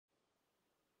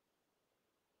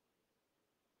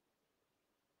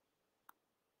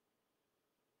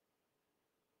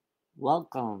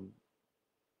Welcome,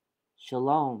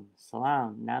 shalom,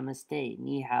 salam, namaste,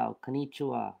 ni hao,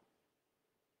 konnichiwa,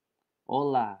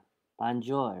 hola,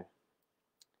 bonjour.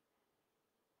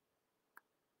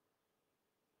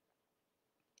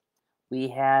 We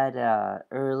had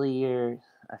earlier,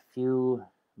 a few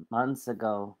months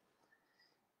ago,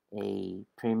 a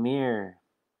premiere,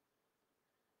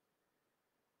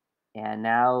 and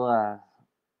now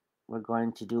we're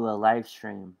going to do a live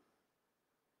stream.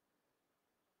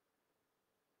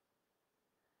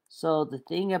 So the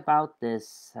thing about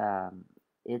this,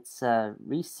 it's a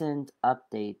recent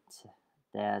update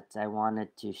that I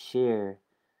wanted to share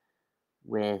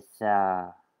with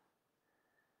my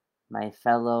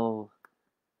fellow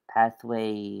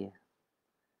Pathway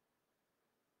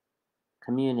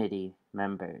community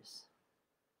members.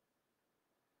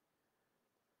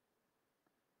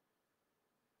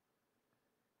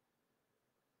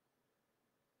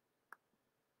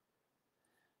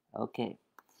 Okay,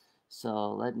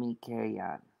 so let me carry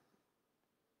on.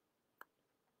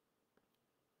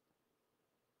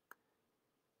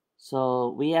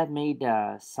 So we have made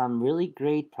some really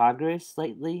great progress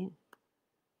lately,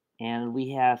 and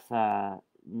we have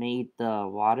made the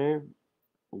water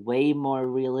way more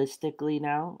realistically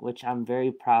now, which I'm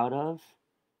very proud of.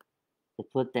 To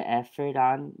put the effort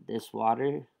on this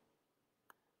water,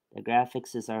 the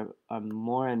graphics are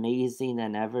more amazing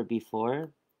than ever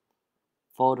before.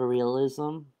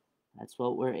 Photorealism, that's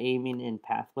what we're aiming in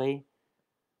Pathway.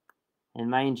 And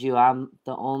mind you, I'm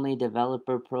the only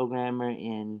developer, programmer,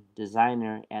 and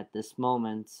designer at this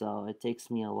moment, so it takes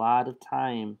me a lot of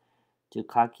time to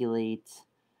calculate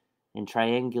and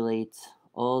triangulate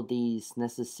all these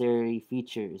necessary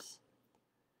features.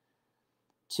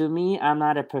 To me, I'm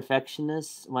not a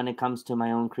perfectionist when it comes to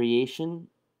my own creation.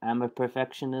 I'm a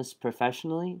perfectionist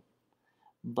professionally,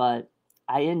 but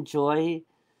I enjoy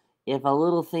if a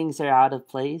little things are out of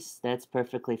place, that's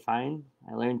perfectly fine.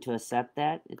 I learned to accept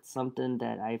that. It's something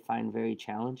that I find very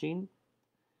challenging.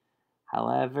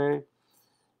 However,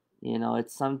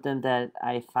 it's something that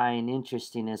I find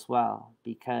interesting as well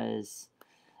because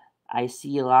I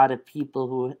see a lot of people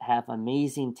who have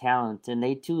amazing talent and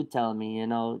they too tell me,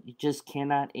 you just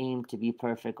cannot aim to be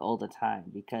perfect all the time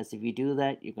because if you do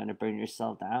that, you're going to burn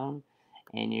yourself down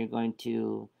and you're going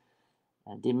to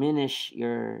diminish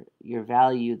your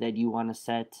value that you want to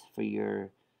set for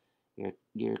your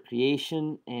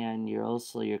creation and your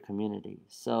community.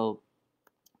 So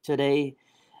today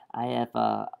I have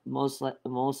most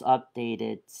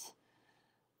updated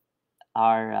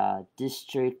our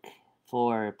district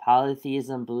for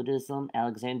polytheism Buddhism,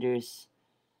 Alexander's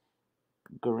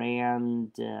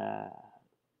Grand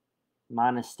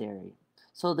Monastery.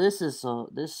 So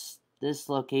this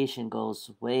location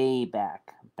goes way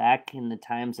back in the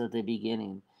times of the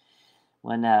beginning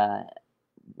when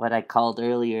what I called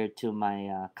earlier to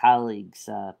my colleagues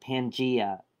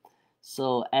Pangea.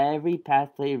 So every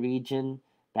pathway region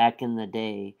back in the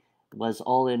day was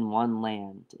all in one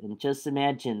land. And just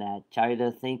imagine that. Try to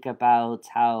think about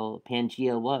how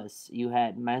Pangea was. You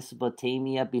had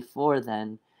Mesopotamia before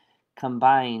then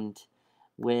combined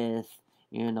with,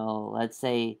 let's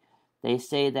say they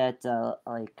say that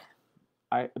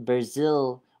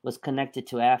Brazil was connected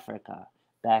to Africa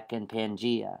back in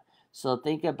Pangea. So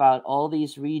think about all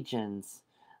these regions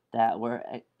that were,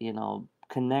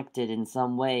 connected in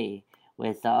some way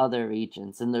with the other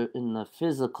regions in the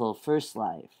physical first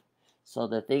life. So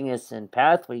the thing is, in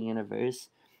Pathway Universe,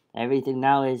 everything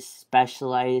now is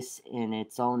specialized in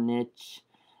its own niche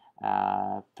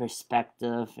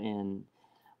perspective, and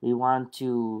we want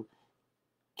to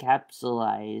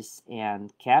capitalize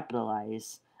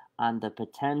on the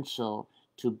potential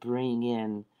to bring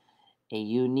in a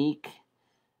unique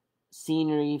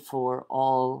scenery for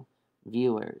all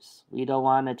viewers. We don't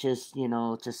want to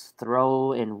just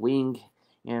throw and wing,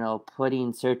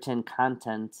 putting certain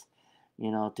content,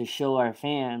 to show our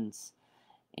fans.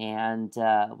 And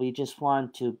we just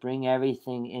want to bring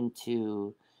everything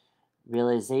into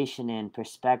realization and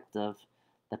perspective,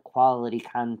 the quality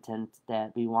content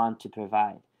that we want to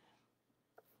provide.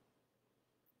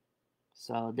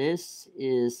 So this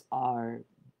is our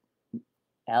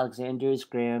Alexander's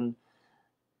Grand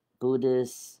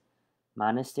Buddhist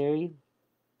Monastery.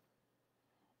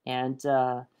 And,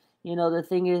 the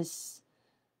thing is,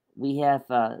 we have,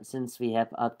 since we have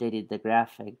updated the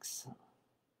graphics,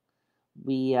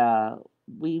 we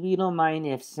don't mind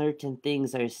if certain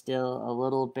things are still a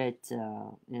little bit,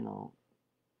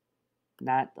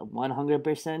 not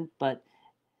 100%, but,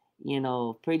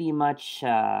 pretty much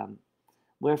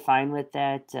we're fine with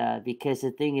that because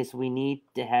the thing is we need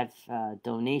to have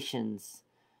donations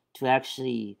to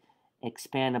actually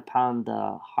expand upon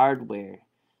the hardware.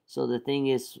 So the thing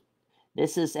is,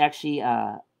 this is actually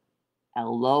a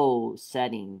low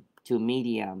setting to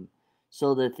medium.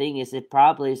 So the thing is, it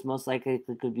probably is most likely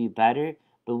it could be better,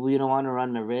 but we don't want to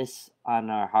run the risk on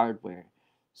our hardware.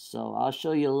 So I'll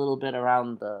show you a little bit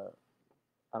around the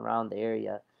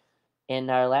area. In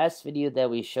our last video that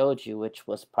we showed you, which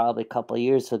was probably a couple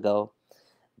years ago,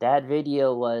 that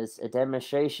video was a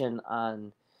demonstration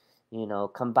on,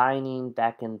 combining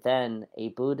back and then a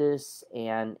Buddhist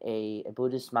and a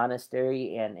Buddhist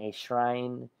monastery and a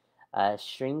shrine,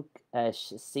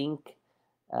 sink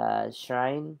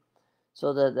shrine.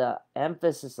 So the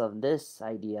emphasis of this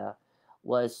idea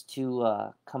was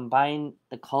to combine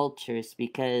the cultures,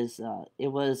 because I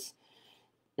was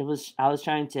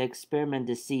trying to experiment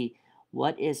to see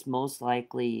what is most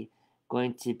likely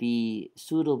going to be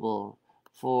suitable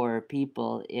for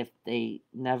people if they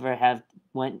never have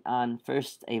went on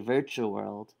first a virtual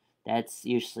world. That's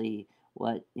usually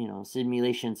what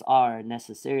simulations are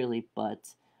necessarily,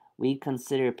 but we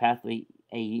consider Pathway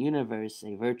a universe,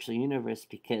 a virtual universe,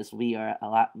 because we are a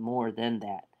lot more than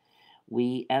that.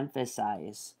 We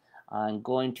emphasize on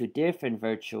going to different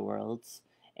virtual worlds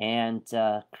and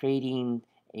creating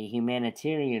a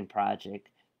humanitarian project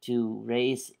to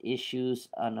raise issues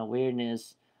on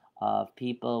awareness of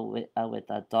people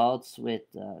with adults with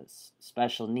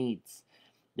special needs.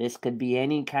 This could be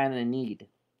any kind of need.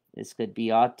 This could be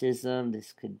autism.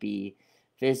 This could be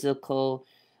physical,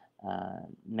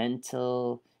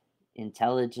 mental,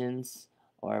 intelligence,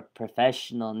 or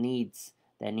professional needs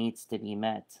that needs to be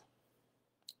met.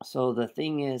 So the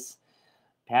thing is,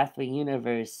 Pathway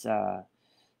Universe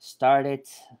started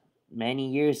many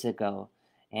years ago,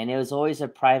 and it was always a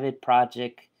private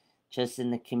project just in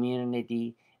the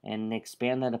community, and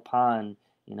expanded upon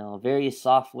various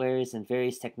softwares and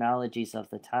various technologies of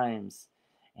the times.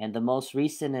 And the most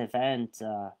recent event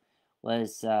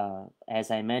was, as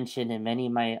I mentioned in many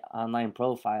of my online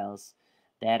profiles,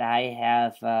 that I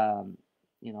have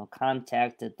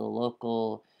contacted the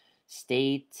local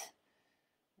state,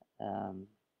 um,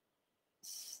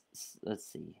 let's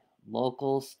see,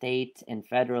 local, state, and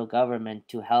federal government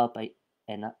to help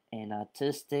an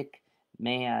autistic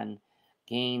man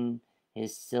gain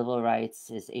his civil rights,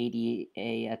 his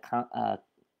ADA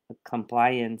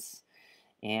compliance,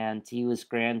 and he was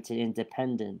granted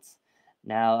independence.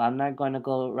 Now, I'm not going to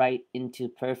go right into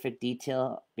perfect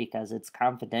detail because it's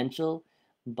confidential,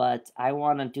 but I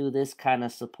want to do this kind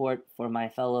of support for my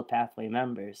fellow Pathway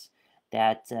members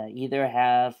that either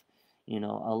have,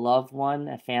 a loved one,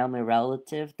 a family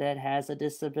relative that has a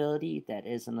disability that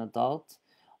is an adult,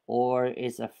 or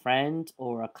is a friend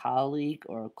or a colleague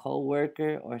or a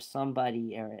co-worker or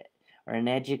somebody, or an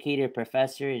educator,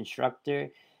 professor, instructor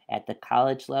at the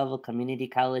college level, community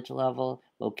college level,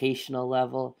 vocational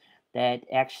level, that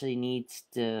actually needs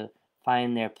to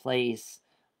find their place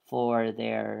for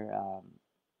their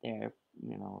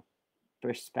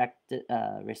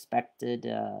respected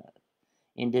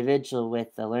individual with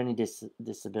a learning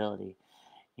disability.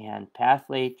 And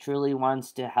Pathway truly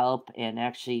wants to help and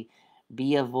actually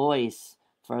be a voice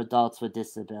for adults with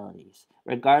disabilities,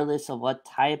 regardless of what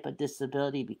type of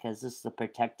disability, because this is a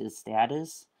protected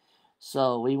status.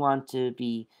 So we want to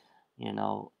be, you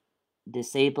know,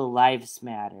 disabled lives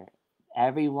matter.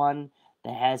 Everyone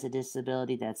that has a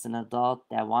disability, that's an adult,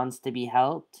 that wants to be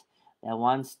helped, that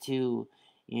wants to,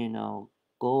 you know,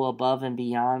 go above and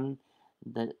beyond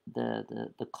the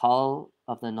call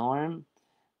of the norm,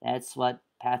 that's what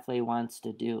Pathway wants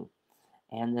to do.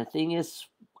 And the thing is,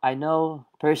 I know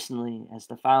personally, as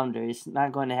the founder, it's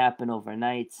not going to happen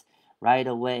overnight, right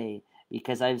away,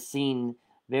 because I've seen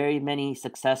very many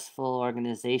successful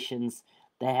organizations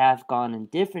that have gone in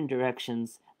different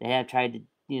directions. They have tried to,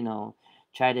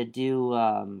 try to do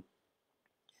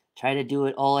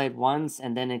it all at once,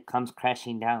 and then it comes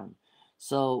crashing down.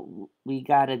 So we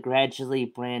gotta gradually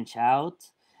branch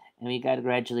out, and we gotta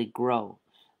gradually grow.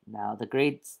 Now, the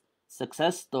great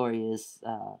success story is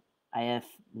I have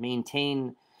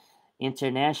maintained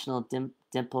international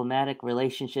diplomatic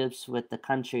relationships with the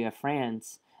country of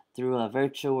France through a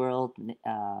virtual world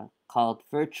called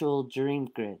Virtual Dream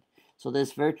Grid. So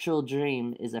this virtual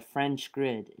dream is a French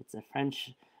grid. It's a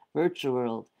French virtual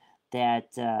world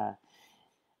that uh,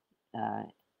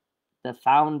 the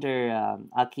founder,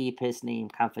 I'll keep his name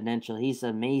confidential. He's an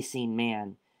amazing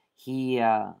man. He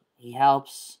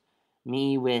helps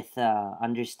me with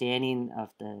understanding of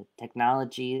the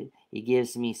technology. He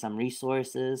gives me some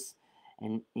resources,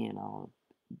 and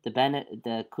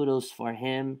the kudos for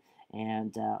him.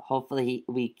 And hopefully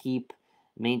we keep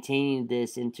maintaining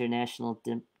this international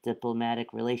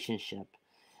diplomatic relationship.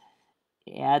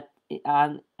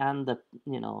 on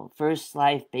the first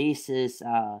life basis,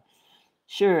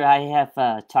 sure, I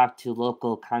have talked to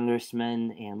local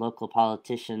congressmen and local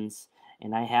politicians,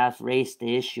 and I have raised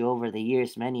the issue over the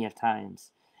years many of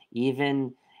times.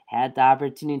 Even had the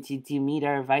opportunity to meet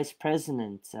our vice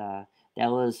president, that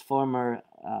was former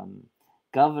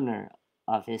governor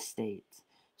of his state.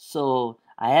 So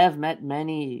I have met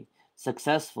many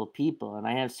successful people, and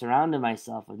I have surrounded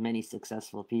myself with many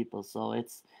successful people. So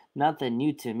it's nothing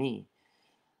new to me.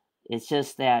 It's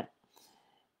just that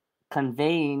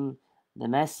conveying the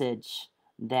message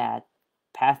that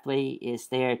Pathway is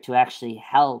there to actually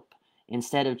help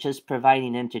instead of just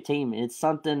providing entertainment. It's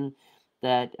something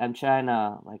that I'm trying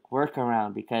to like work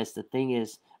around, because the thing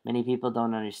is, many people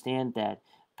don't understand that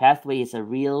Pathway is a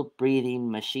real breathing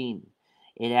machine.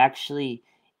 It actually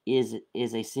is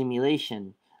a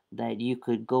simulation that you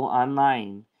could go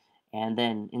online and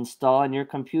then install on your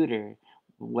computer,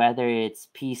 whether it's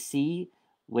PC,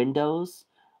 Windows,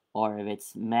 or if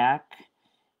it's Mac,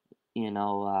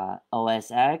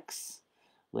 OS X,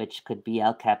 which could be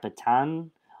El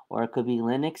Capitan, or it could be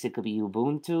Linux, it could be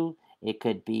Ubuntu, it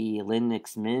could be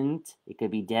Linux Mint, it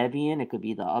could be Debian, it could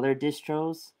be the other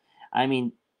distros. I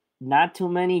mean, not too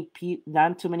many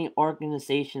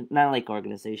organizations, not like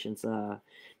organizations,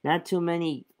 not too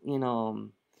many,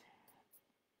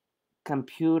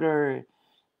 computer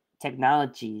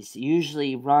technologies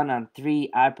usually run on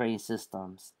 3 operating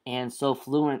systems, and so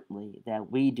fluently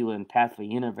that we do in Pathway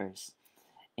Universe.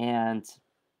 And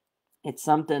it's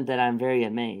something that I'm very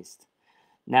amazed.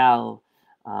 Now,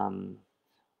 um,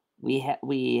 we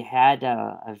had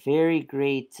a very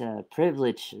great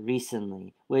privilege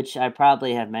recently, which I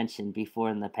probably have mentioned before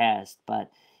in the past,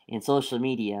 but in social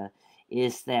media,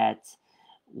 is that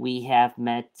we have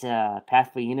met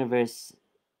Pathway Universe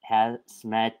has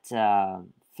met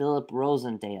Philip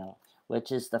Rosendale,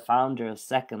 which is the founder of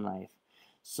Second Life.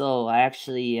 So I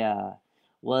actually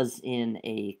was in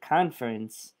a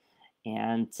conference,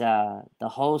 and the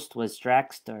host was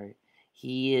Draxter.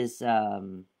 He is a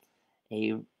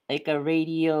like a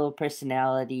radio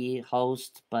personality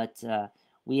host, but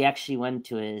we actually went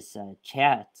to his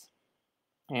chat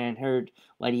and heard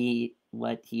what he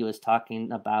was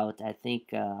talking about. I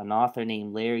think an author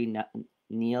named Larry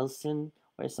Nielsen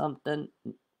or something,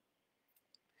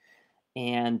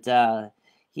 and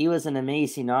he was an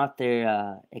amazing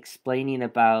author, explaining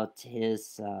about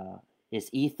his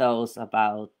ethos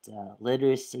about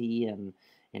literacy, and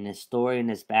his story and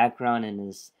his background and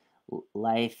his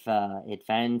life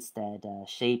events that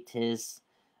shaped his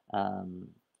um,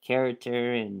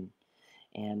 character, and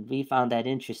we found that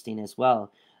interesting as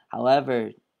well.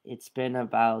 However, it's been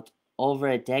about over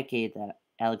a decade that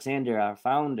Alexander, our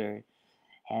founder,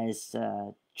 has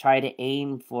tried to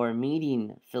aim for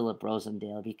meeting Philip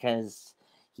Rosendale, because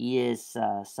he is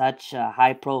such a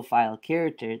high profile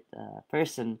character,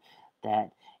 person,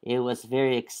 that it was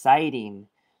very exciting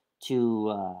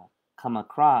to come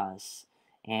across.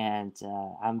 And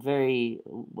I'm very,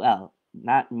 well,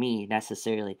 not me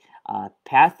necessarily,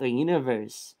 Pathway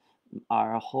Universe,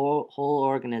 our whole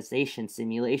organization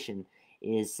simulation,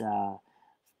 is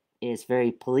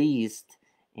very pleased,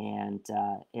 and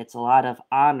it's a lot of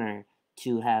honor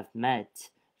to have met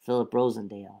Philip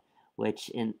Rosendale, which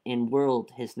in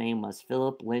world his name was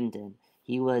Philip Linden.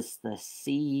 He was the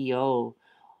CEO,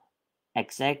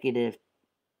 executive,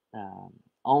 um,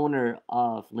 owner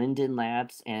of Linden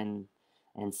Labs and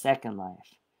Second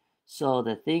Life. So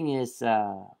the thing is,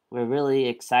 we're really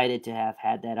excited to have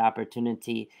had that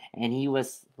opportunity, and he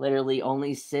was literally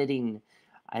only sitting,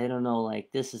 I don't know,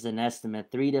 like this is an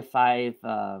estimate, 3 to 5,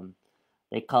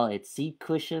 they call it seat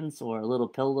cushions or little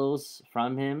pillows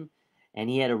from him, and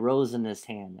he had a rose in his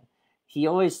hand. He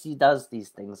does these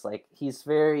things, like he's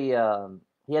very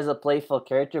he has a playful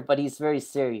character, but he's very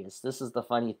serious. This is the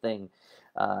funny thing.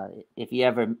 If you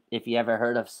ever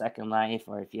heard of Second Life,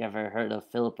 or if you ever heard of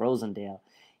Philip Rosendale,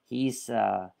 he's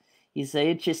he's an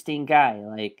interesting guy.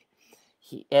 Like,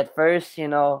 he at first,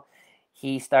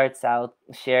 he starts out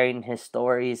sharing his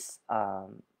stories.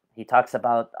 He talks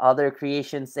about other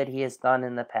creations that he has done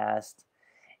in the past,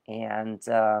 and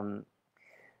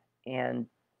and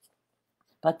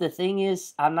but the thing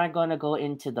is, I'm not going to go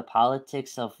into the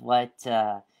politics of what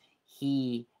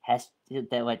he has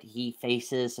that what he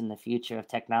faces in the future of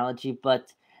technology.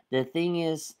 But the thing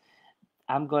is,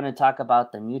 I'm going to talk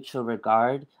about the mutual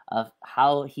regard of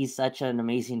how he's such an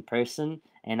amazing person,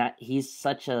 and he's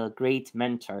such a great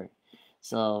mentor.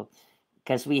 So,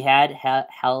 because we had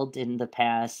held in the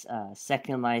past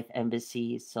Second Life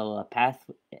Embassy, so a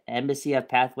embassy of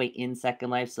Pathway in Second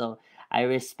Life. So I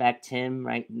respect him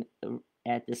right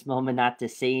at this moment not to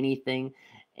say anything,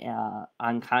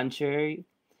 on contrary.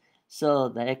 So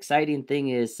the exciting thing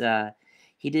is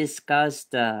he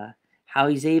discussed how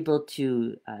he's able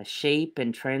to shape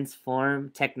and transform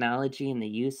technology and the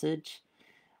usage.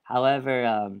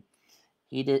 However,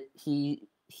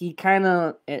 he kind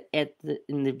of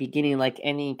in the beginning, like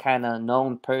any kind of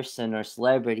known person or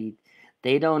celebrity,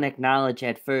 they don't acknowledge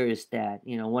at first that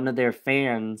one of their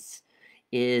fans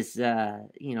is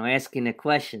asking a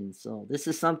question. So this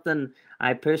is something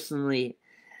I personally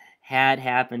had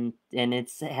happened, and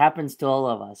it happens to all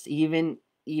of us, even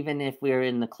if we're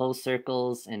in the close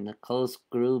circles and the close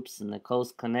groups and the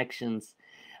close connections.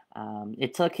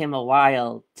 It took him a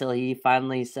while till he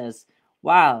finally says,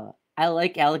 "Wow, I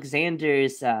like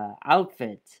Alexander's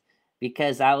outfit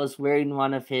because I was wearing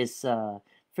one of his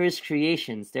first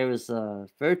creations. There was a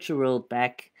virtual world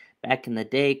back in the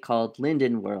day called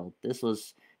Linden World. This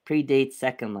was predates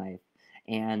Second Life,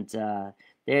 and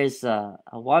there's a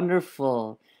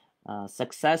wonderful,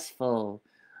 successful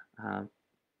uh,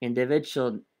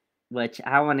 individual, which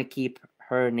I want to keep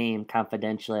her name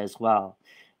confidential as well.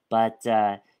 But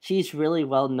she's really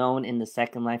well known in the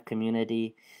Second Life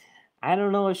community. I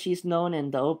don't know if she's known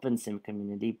in the Open Sim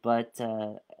community, but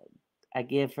I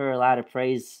give her a lot of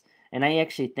praise, and I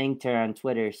actually thanked her on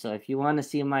Twitter. So if you want to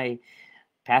see my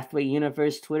Pathway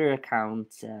Universe Twitter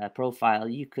account profile,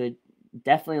 you could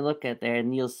definitely look at there,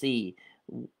 and you'll see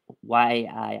why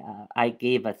I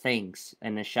gave a thanks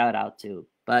and a shout out to.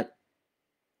 But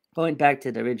going back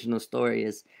to the original story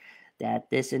is that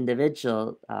this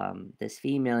individual, this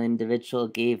female individual,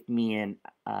 gave me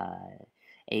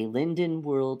a Linden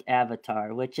World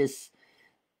avatar, which is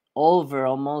over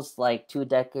almost like 2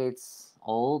 decades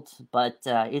old, but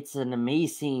it's an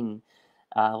amazing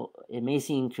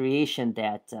creation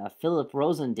that Philip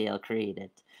Rosendale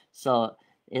created. So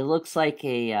it looks like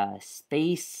a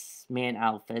spaceman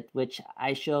outfit, which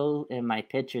I show in my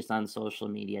pictures on social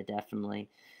media, definitely.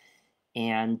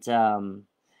 And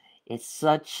it's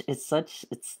a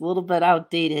little bit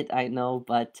outdated, I know,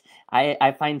 but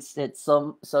I find it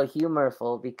so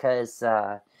humorful because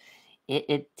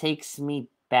it takes me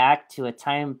back to a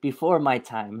time before my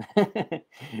time.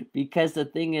 Because the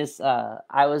thing is,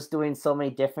 I was doing so many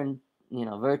different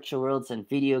virtual worlds and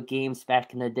video games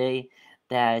back in the day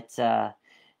that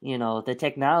the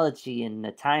technology and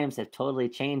the times have totally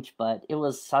changed, but it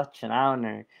was such an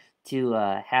honor to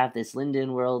have this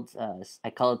Linden World, I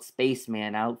call it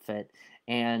Spaceman outfit,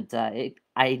 and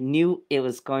I knew it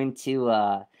was going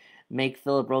to make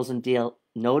Philip Rosendale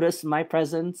notice my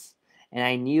presence,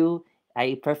 and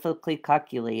I perfectly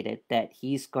calculated that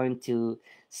he's going to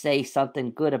say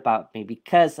something good about me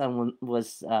because I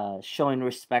was showing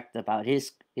respect about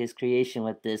his creation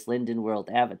with this Linden World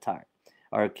avatar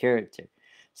or character.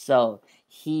 So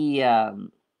he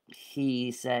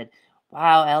said,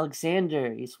 "Wow,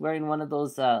 Alexander, he's wearing one of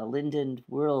those Linden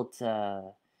World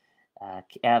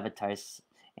avatars."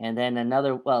 And then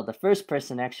the first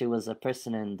person actually was a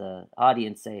person in the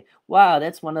audience say, "Wow,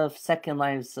 that's one of Second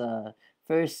Life's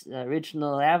first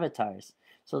original avatars."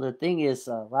 So the thing is,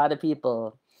 a lot of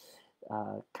people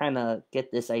kind of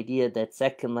get this idea that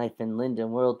Second Life and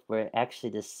Linden World were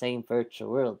actually the same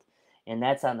virtual world. And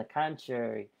that's on the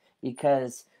contrary,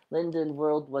 because Linden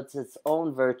World was its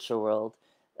own virtual world,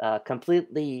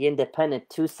 completely independent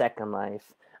to Second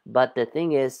Life. But the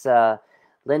thing is,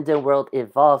 Linden World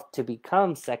evolved to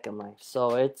become Second Life.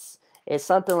 So it's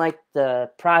something like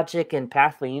the project and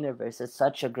Pathway universe. It's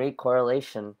such a great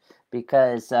correlation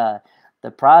because the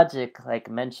project, like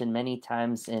mentioned many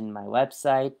times in my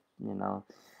website,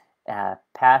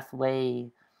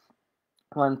 pathway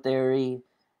one theory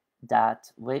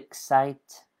dot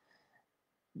wixsite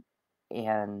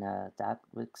and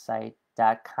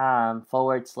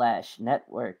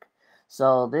wixsite.com/network.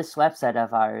 So this website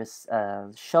of ours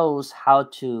shows how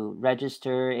to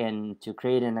register and to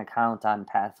create an account on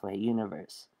Pathway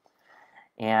Universe.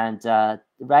 And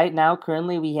right now,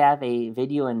 currently, we have a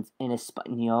video in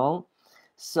Espanol.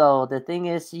 So the thing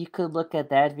is, you could look at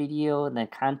that video and then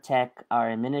contact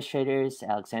our administrators,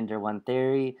 Alexander One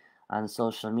Theory, on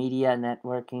social media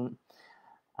networking,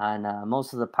 on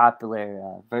most of the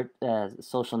popular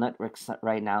social networks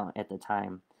right now at the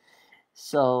time.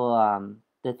 So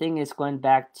the thing is, going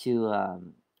back to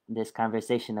this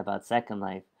conversation about Second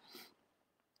Life,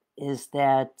 is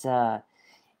that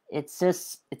it's an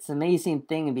amazing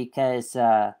thing because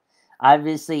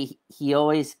obviously he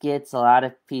always gets a lot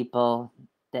of people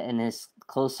that in his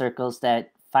close circles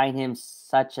that find him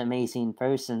such an amazing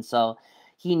person. So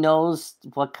he knows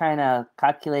what kind of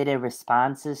calculated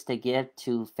responses to give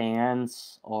to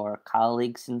fans or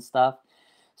colleagues and stuff.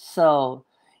 So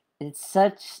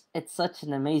it's such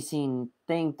an amazing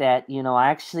thing that I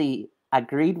actually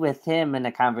agreed with him in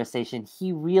a conversation.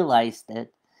 He realized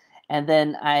it, and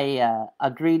then I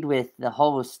agreed with the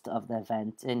host of the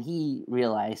event, and he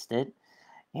realized it.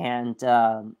 And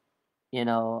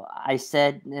I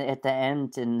said at the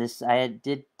end, in this, I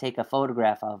did take a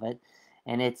photograph of it,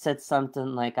 and it said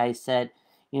something like, I said,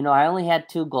 I only had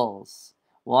two goals.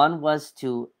 One was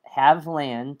to have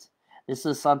land. This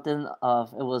was something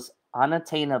of, it was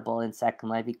unattainable in Second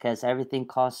Life because everything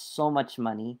costs so much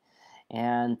money.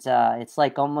 And it's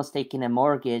like almost taking a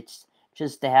mortgage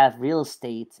just to have real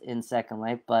estate in Second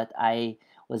Life. But I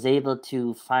was able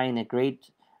to find a great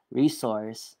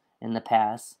resource in the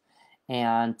past,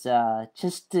 and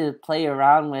just to play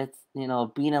around with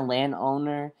being a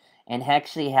landowner and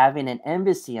actually having an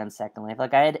embassy on Second Life.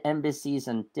 Like, I had embassies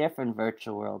in different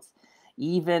virtual worlds.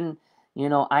 Even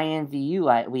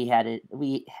INVU,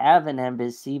 we have an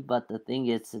embassy, but the thing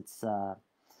is,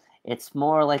 it's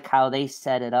more like how they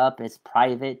set it up. It's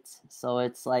private, so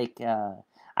it's like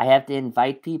I have to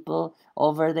invite people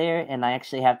over there, and I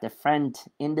actually have to friend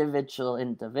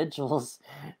individuals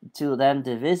to them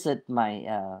to visit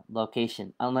my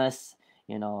location, unless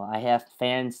I have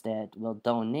fans that will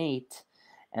donate,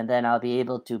 and then I'll be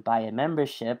able to buy a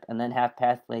membership and then have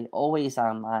Pathway always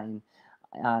online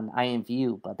on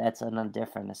IMView. But that's a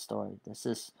different story. This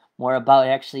is more about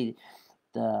actually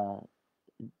the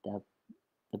the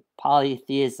the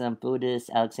polytheism Buddhist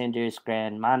Alexander's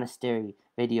Grand Monastery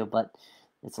video, but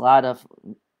it's a lot of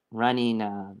running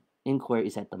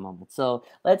inquiries at the moment. So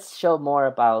let's show more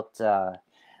about the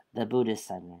Buddhist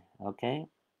Center, okay?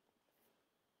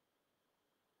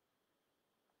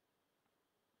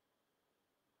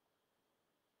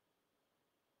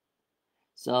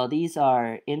 So these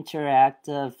are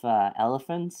interactive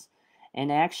elephants,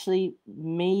 and actually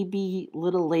maybe a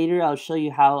little later I'll show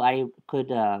you how I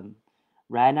could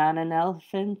ride on an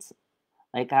elephant,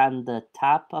 like on the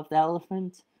top of the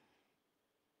elephant.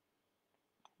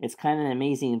 It's kind of an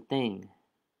amazing thing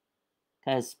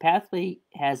because Pathway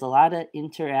has a lot of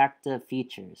interactive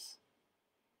features,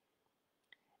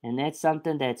 and that's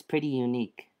something that's pretty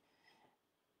unique.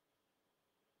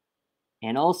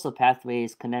 And also, Pathway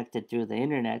is connected through the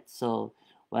internet, so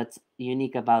what's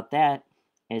unique about that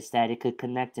is that it could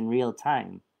connect in real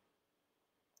time,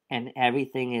 and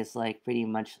everything is like pretty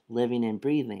much living and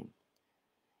breathing.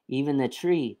 Even the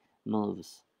tree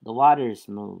moves, the waters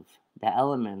move, the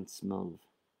elements move.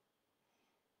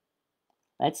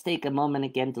 Let's take a moment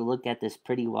again to look at this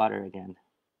pretty water again.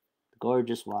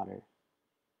 Gorgeous water.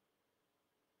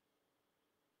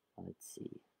 Let's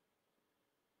see.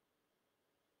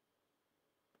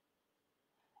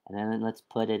 And then let's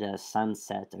put it a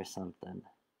sunset or something.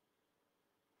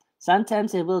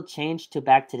 Sometimes it will change to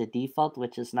back to the default,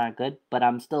 which is not good, but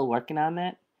I'm still working on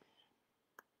that.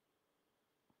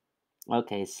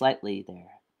 Okay, slightly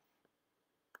there.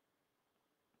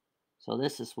 So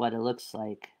this is what it looks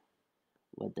like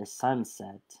with the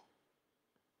sunset.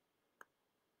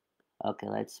 Okay,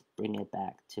 let's bring it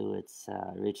back to its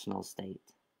original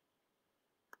state.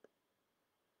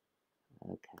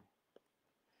 Okay.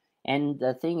 And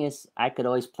the thing is, I could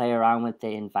always play around with the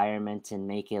environment and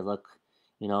make it look,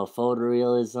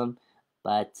 photorealism.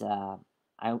 But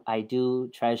I do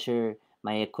treasure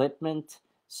my equipment,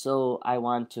 so I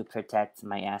want to protect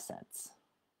my assets.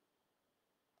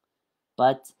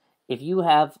 But if you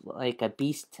have like a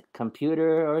beast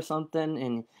computer or something,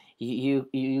 and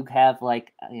you have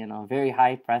like very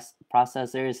high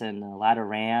processors and a lot of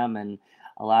RAM and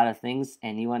a lot of things,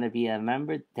 and you want to be a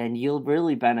member, then you'll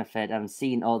really benefit on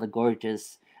seeing all the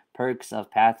gorgeous perks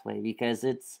of Pathway, because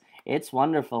it's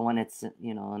wonderful when it's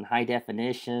in high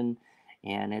definition,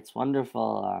 and it's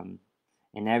wonderful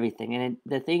in everything. And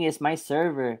the thing is, my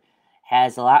server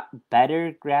has a lot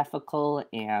better graphical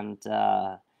and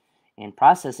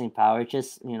processing power.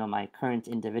 Just my current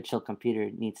individual computer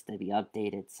needs to be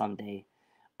updated someday.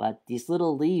 But these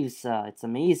little leaves, it's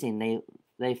amazing.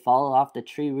 They fall off the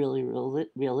tree really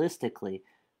realistically,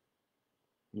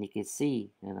 and you can see,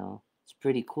 it's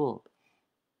pretty cool.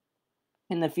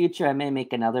 In the future, I may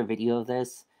make another video of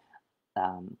this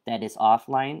that is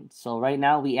offline. So right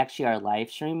now we actually are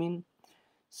live streaming.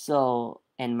 So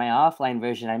in my offline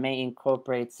version, I may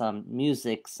incorporate some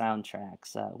music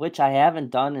soundtracks, which I haven't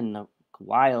done in a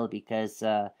while because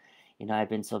I've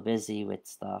been so busy with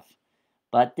stuff.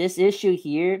 But this issue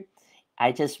here,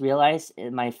 I just realized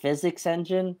in my physics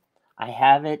engine, I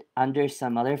have it under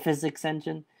some other physics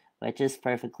engine, which is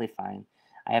perfectly fine.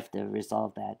 I have to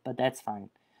resolve that, but that's fine.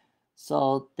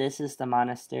 So this is the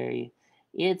monastery.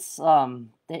 It's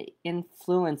the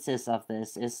influences of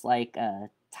this is like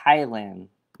Thailand,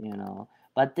 you know,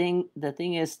 But the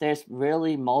thing is, there's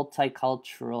really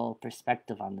multicultural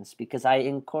perspective on this because I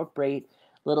incorporate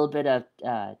a little bit of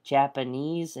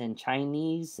Japanese and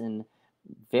Chinese and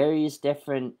various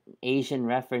different Asian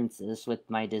references with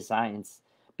my designs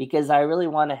because I really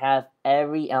want to have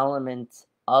every element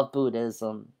of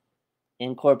Buddhism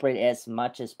incorporate as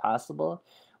much as possible,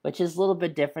 which is a little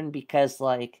bit different because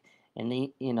like in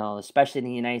the especially in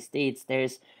the United States,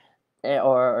 there's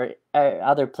or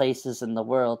other places in the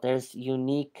world, there's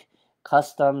unique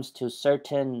customs to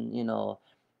certain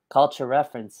culture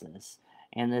references.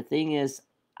 And the thing is,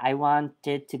 I want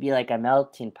it to be like a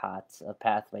melting pot of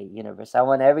Pathway Universe. I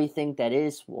want everything that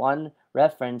is one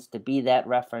reference to be that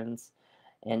reference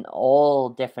in all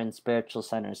different spiritual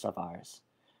centers of ours.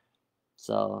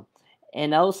 So,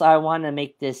 and also I want to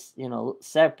make this,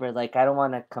 separate. Like I don't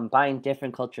want to combine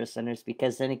different cultural centers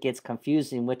because then it gets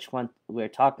confusing which one we're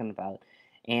talking about.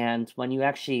 And when you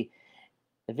actually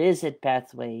visit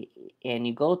Pathway and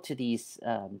you go to these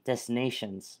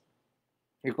destinations,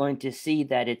 you're going to see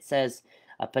that it says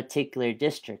a particular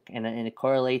district and it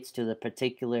correlates to the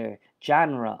particular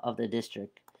genre of the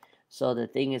district. So the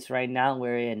thing is, right now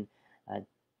we're in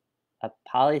a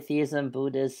polytheism,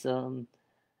 Buddhism,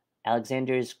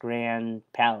 Alexander's Grand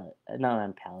Palace, no,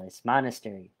 not palace,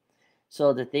 monastery.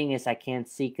 So the thing is, I can't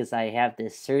see because I have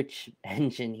this search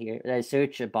engine here, the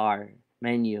search bar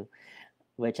menu,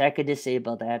 which I could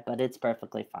disable that, but it's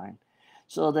perfectly fine.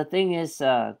 So the thing is,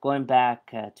 going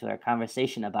back to our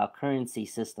conversation about currency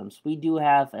systems, we do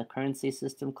have a currency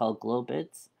system called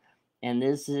Globits, and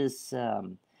this is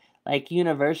like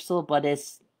universal, but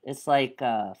it's like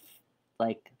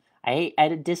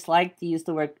I dislike to use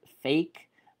the word fake,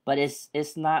 but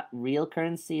it's not real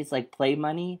currency. It's like play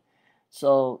money.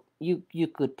 So you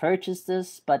could purchase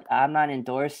this, but I'm not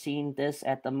endorsing this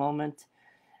at the moment.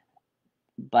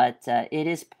 But it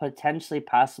is potentially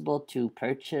possible to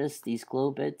purchase these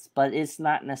Globits, but it's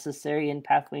not necessary in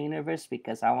Pathway Universe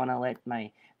because I want to let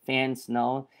my fans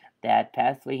know that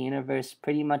Pathway Universe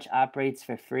pretty much operates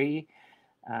for free.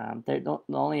 The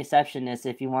only exception is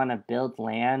if you want to build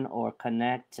land or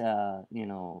connect,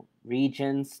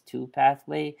 regions to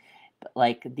Pathway. But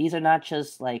like these are not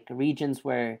just like regions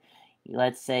where,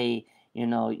 let's say,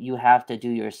 you have to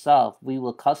do yourself. We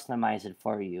will customize it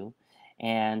for you,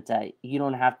 and you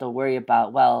don't have to worry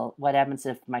about, well, what happens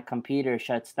if my computer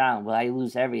shuts down? Will I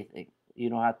lose everything? You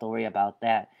don't have to worry about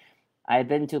that. I've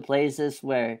been to places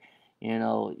where,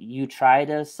 you try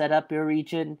to set up your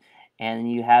region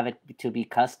and you have it to be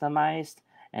customized,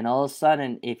 and all of a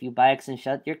sudden, if you by accident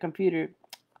shut your computer,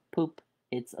 poop,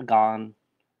 it's gone.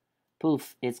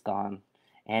 Poof, it's gone.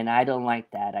 And I don't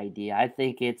like that idea. I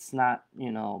think it's not,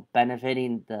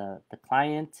 benefiting the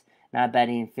client, not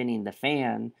benefiting the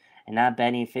fan, and not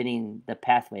benefiting the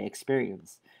Pathway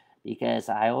experience. Because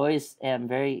I always am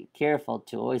very careful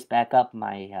to always back up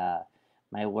my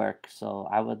work. So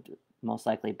I would most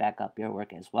likely back up your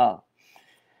work as well.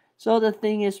 So the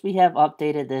thing is, we have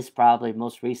updated this probably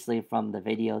most recently from the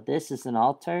video. This is an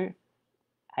altar.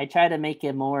 I try to make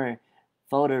it more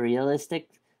photorealistic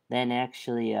than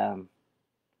actually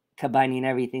combining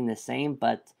everything the same.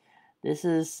 But this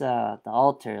is the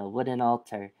altar, a wooden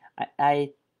altar. I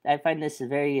find this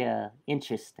very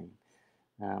interesting.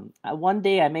 One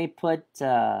day I may put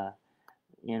a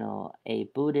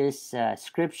Buddhist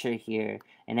scripture here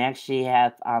and actually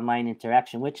have online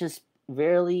interaction, which is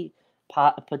really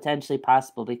potentially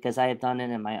possible because I have done it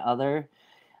in my other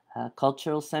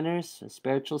cultural centers,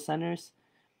 spiritual centers.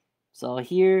 So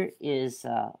here is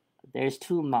there's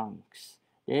two monks.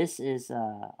 This is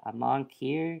a monk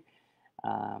here,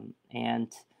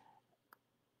 and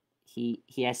he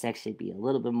has to actually be a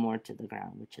little bit more to the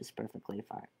ground, which is perfectly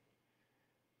fine.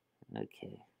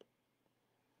 Okay.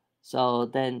 So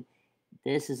then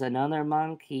this is another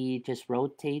monk. He just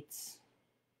rotates,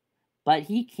 but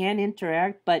he can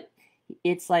interact, but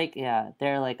it's like, yeah,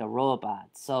 they're like a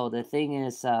robot. So the thing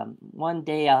is, one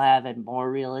day I'll have it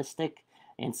more realistic.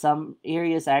 In some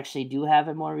areas, I actually do have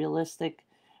it more realistic,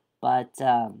 but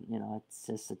it's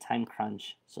just a time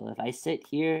crunch. So if I sit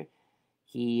here,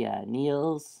 he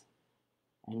kneels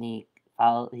and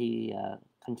he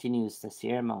continues the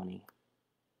ceremony.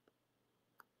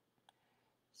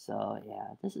 So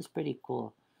yeah, this is pretty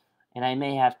cool, and I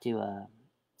may have to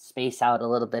space out a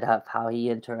little bit of how he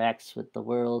interacts with the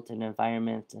world and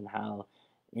environment and how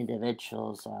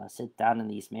individuals sit down in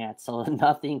these mats so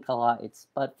nothing collides.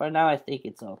 But for now, I think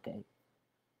it's okay.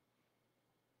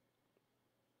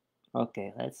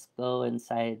 Okay, let's go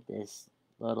inside this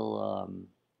little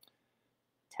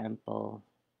temple.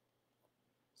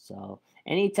 So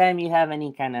anytime you have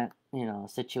any kind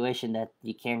of situation that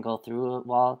you can't go through a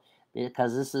wall,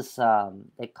 because this is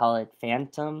they call it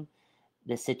phantom,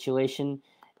 the situation.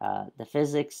 The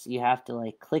physics, you have to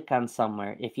like click on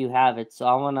somewhere if you have it. So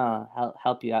I want to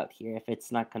help you out here if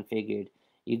it's not configured.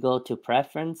 You go to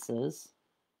preferences,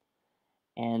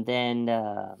 and then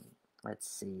let's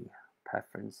see,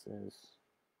 preferences.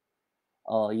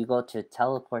 Oh, you go to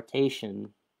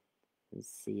teleportation. Let's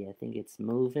see, I think it's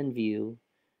move and view,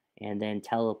 and then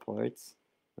teleports.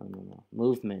 No,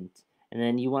 movement. And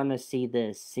then you want to see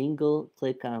the single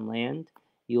click on land.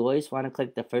 You always want to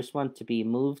click the first one to be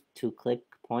moved to click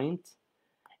point,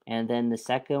 and then the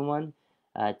second one,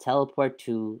 teleport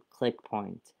to click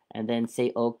point, and then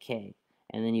say OK,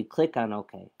 and then you click on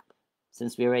OK.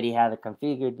 Since we already have it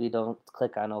configured, we don't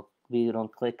click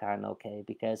on OK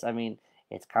because I mean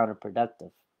it's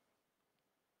counterproductive.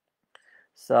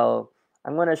 So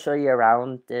I'm going to show you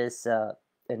around this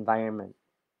environment.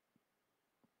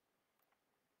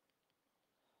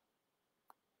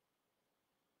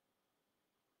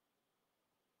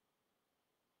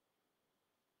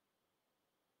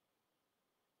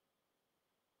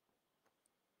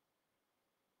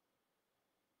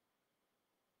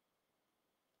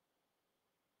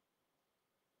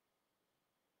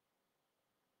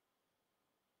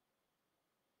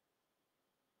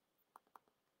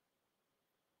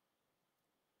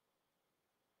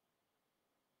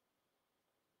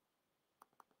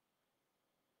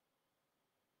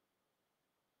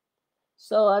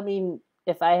 So I mean,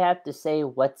 if I had to say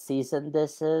what season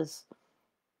this is,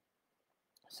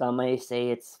 some may say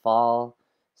it's fall,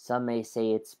 some may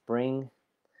say it's spring.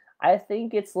 I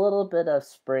think it's a little bit of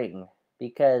spring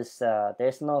because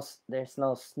there's no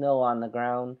snow on the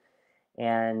ground,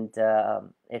 and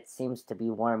it seems to be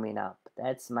warming up.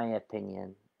 That's my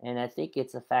opinion, and I think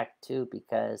it's a fact too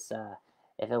because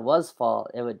if it was fall,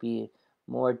 it would be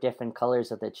more different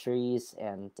colors of the trees,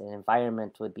 and the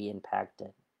environment would be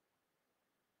impacted.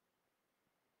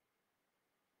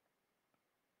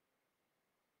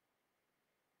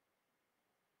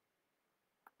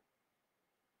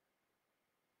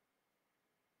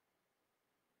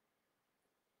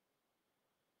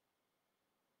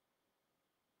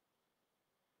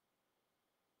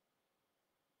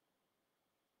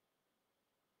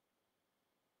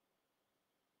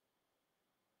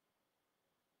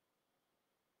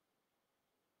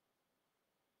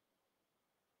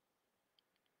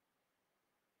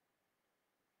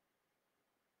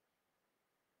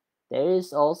 There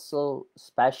is also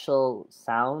special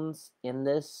sounds in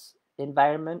this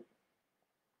environment,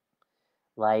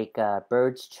 like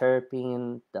birds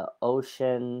chirping, the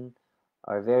ocean,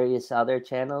 or various other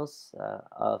channels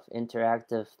of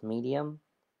interactive medium.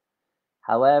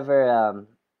 However,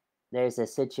 there's a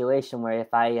situation where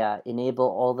if I enable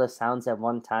all the sounds at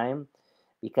one time,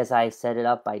 because I set it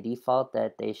up by default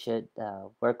that they should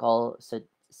work all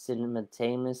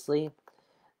simultaneously,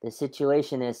 the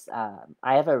situation is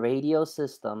I have a radio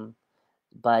system,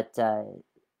 but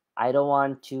I don't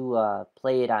want to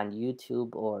play it on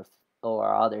YouTube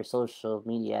or other social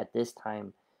media at this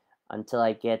time until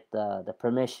I get the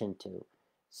permission to.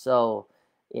 So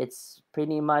it's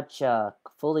pretty much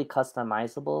fully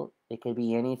customizable. It could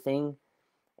be anything,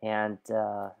 and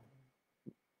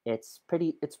it's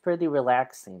pretty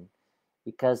relaxing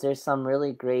because there's some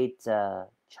really great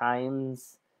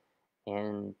chimes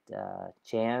and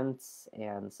chants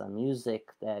and some music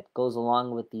that goes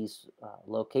along with these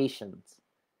locations.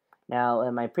 Now,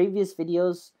 in my previous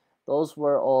videos, those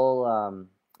were all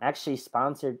actually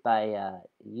sponsored by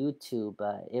YouTube.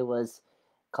 It was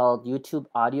called YouTube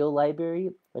Audio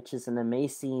Library, which is an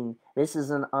amazing. This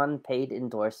is an unpaid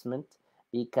endorsement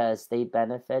because they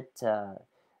benefit the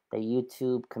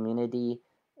YouTube community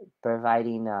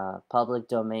providing public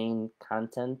domain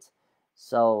content.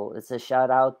 So it's a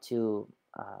shout out to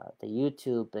the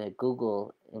YouTube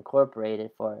Google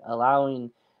Incorporated for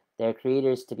allowing their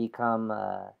creators to become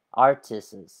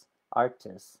artists, or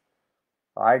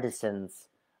artisans.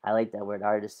 I like that word,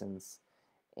 artisans,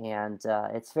 and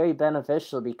it's very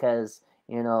beneficial because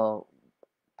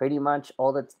pretty much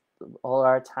all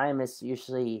our time is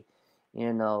usually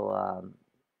you know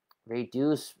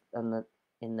reduced in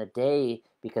the day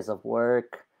because of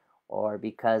work or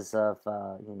because of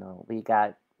we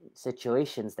got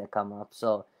situations that come up.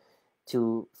 So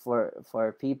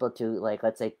for people to, like,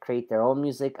 let's say, create their own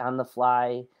music on the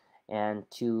fly, and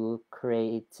to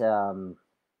create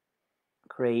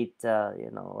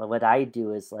what I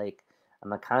do is, like,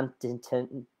 I'm a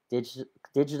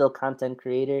digital content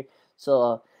creator.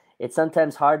 So it's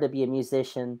sometimes hard to be a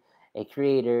musician, a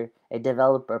creator, a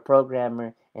developer,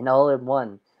 programmer, and all in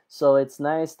one. So it's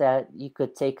nice that you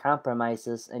could take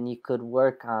compromises and you could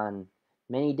work on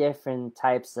many different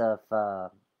types of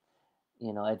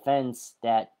events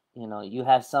that you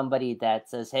have somebody that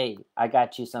says, hey, I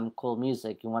got you some cool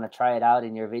music, you want to try it out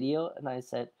in your video? And I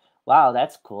said, wow,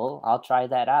 that's cool, I'll try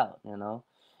that out.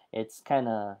 It's kind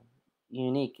of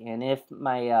unique. And if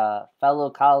my fellow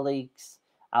colleagues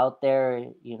out there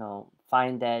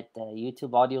find that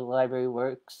YouTube audio library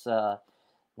works,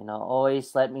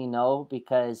 always let me know,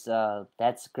 because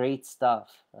that's great stuff,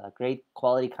 great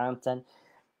quality content.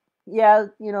 Yeah,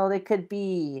 they could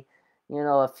be,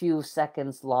 a few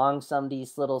seconds long, some of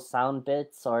these little sound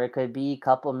bits, or it could be a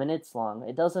couple minutes long.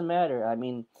 It doesn't matter. I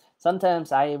mean,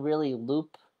 sometimes I really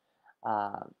loop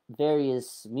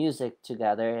various music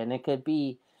together, and it could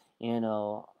be, you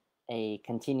know, a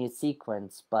continued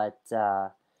sequence, but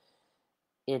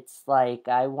it's like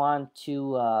I want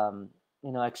to,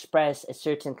 express a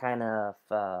certain kind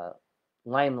of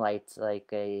limelight, like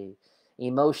a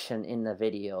emotion in the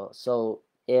video. So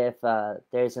if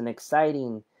there's an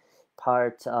exciting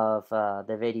part of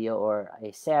the video, or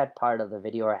a sad part of the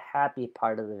video, or a happy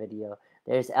part of the video,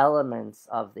 there's elements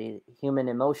of the human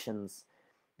emotions.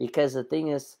 Because the thing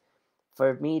is,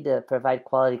 for me to provide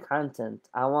quality content,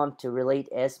 I want to relate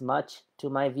as much to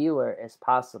my viewer as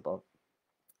possible.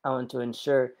 I want to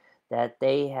ensure that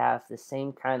they have the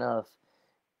same kind of,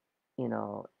 you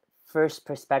know, first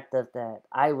perspective that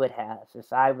I would have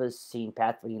if I was seeing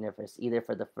Pathway Universe, either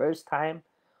for the first time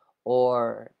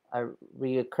or a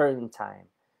reoccurring time.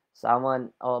 So I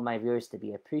want all my viewers to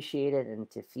be appreciated and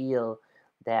to feel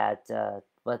that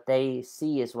what they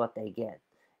see is what they get,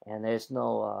 and there's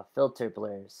no filter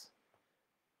blurs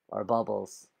or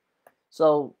bubbles.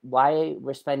 So why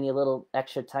we're spending a little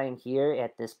extra time here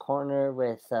at this corner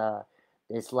with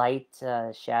this light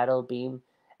shadow beam?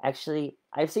 Actually,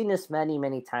 I've seen this many,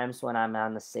 many times when I'm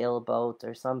on a sailboat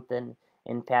or something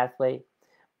in Pathway,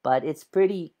 but it's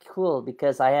pretty cool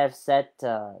because I have set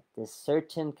this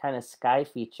certain kind of sky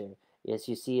feature. As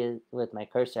you see it with my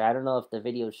cursor. I don't know if the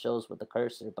video shows with the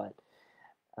cursor, but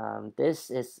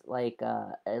this is like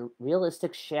a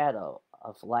realistic shadow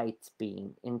of light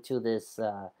beam into this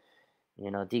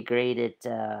degraded,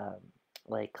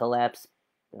 like collapsed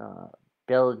uh,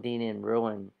 building in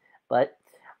ruin. But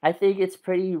I think it's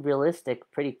pretty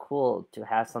realistic, pretty cool to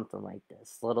have something like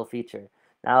this little feature.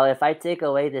 Now, if I take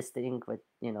away this thing with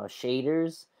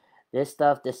shaders, this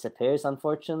stuff disappears,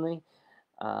 unfortunately.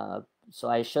 Uh, so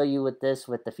I show you with this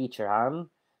with the feature on.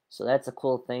 So that's a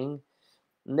cool thing.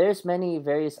 And there's many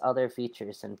various other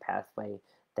features in Pathway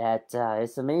that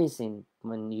it's amazing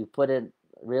when you put it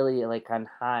really like on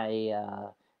high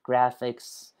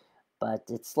graphics, but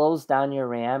it slows down your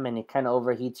RAM and it kind of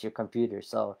overheats your computer.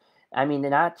 So I mean,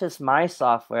 not just my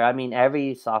software. I mean,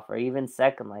 every software, even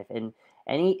Second Life, and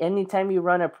anytime you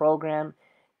run a program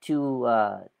to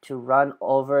run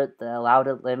over the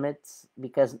allowed limits,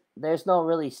 because there's no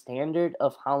really standard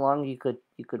of how long you could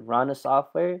run a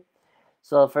software.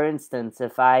 So, for instance,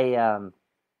 if I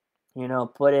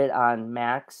put it on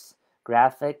max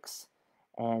graphics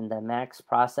and the max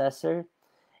processor,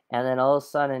 and then all of a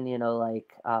sudden,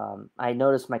 like I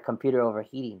notice my computer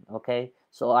overheating. Okay,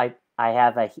 so I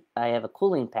have a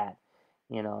cooling pad.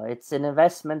 It's an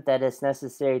investment that is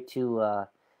necessary to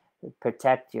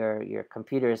protect your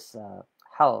computer's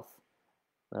health.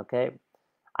 Okay,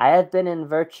 I have been in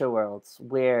virtual worlds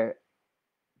where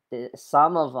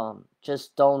some of them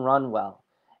just don't run well.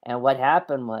 And what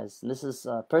happened was, and this is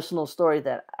a personal story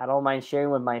that I don't mind sharing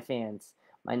with my fans.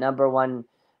 My number one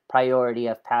priority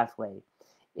of Pathway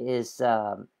is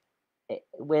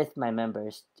with my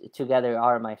members. Together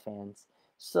are my fans.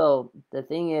 So the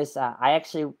thing is,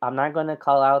 I'm not going to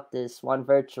call out this one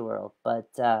virtual world, but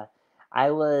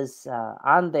I was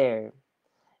on there,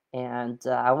 and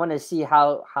I want to see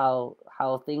how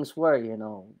things were.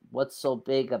 What's so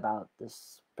big about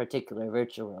this particular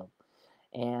virtual world,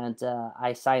 and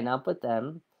I sign up with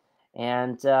them,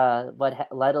 and let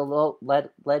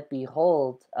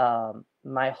behold,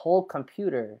 my whole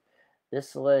computer.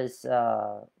 This was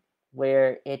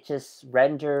where it just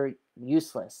rendered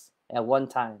useless at one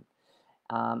time.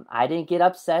 I didn't get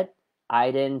upset.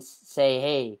 I didn't say,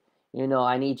 "Hey,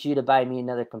 I need you to buy me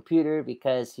another computer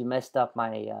because you messed up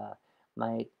my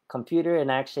computer,"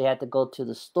 and I actually had to go to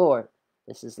the store.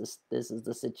 This is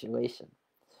the situation.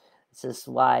 This is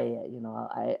why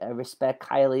I respect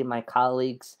highly my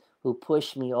colleagues who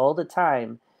push me all the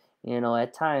time.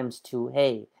 At times to,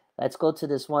 hey, let's go to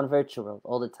this one virtual world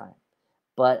all the time.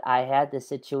 But I had this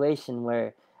situation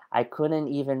where I couldn't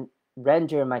even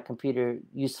render my computer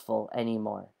useful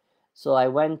anymore. So I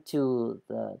went to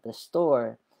the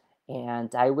store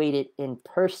and I waited in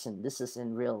person. This is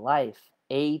in real life,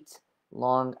 8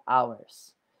 long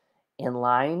hours in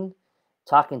line,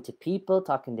 talking to people,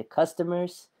 talking to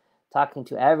customers, talking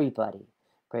to everybody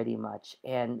pretty much,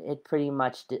 and it pretty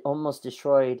much almost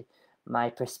destroyed my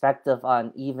perspective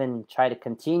on even try to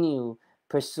continue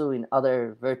pursuing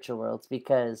other virtual worlds,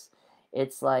 because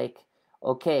it's like,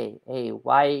 okay, hey,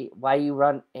 why you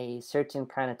run a certain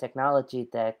kind of technology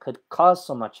that could cause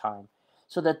so much harm?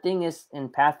 So the thing is, in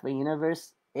Pathway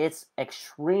Universe, it's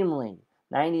extremely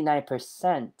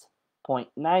 99%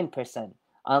 0.9%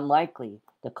 unlikely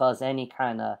to cause any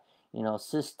kind of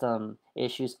system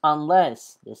issues,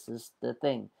 unless, this is the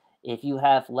thing, if you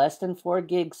have less than 4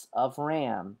 gigs of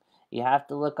RAM, you have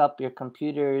to look up your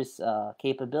computer's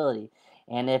capability.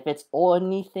 And if it's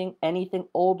anything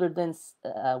older than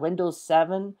Windows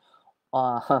 7,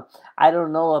 I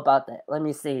don't know about that. Let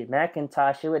me see.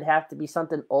 Macintosh, it would have to be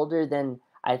something older than,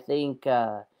 I think,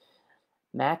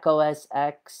 Mac OS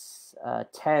X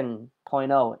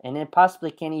 10.0, and it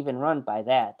possibly can't even run by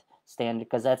that standard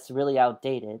because that's really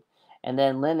outdated. And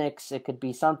then Linux, it could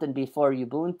be something before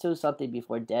Ubuntu, something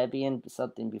before Debian,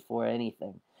 something before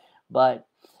anything. But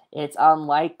it's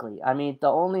unlikely. I mean, the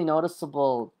only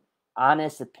noticeable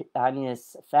honest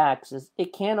facts is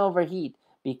it can overheat,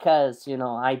 because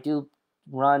I do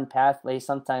run Pathway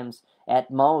sometimes at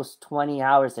most 20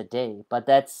 hours a day, but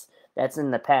that's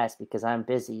in the past because I'm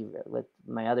busy with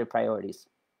my other priorities.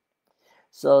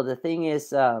 So the thing is,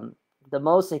 the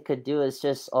most it could do is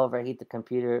just overheat the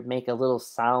computer, make a little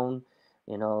sound,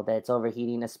 that's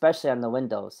overheating, especially on the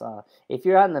Windows. If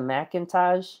you're on the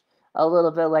Macintosh, a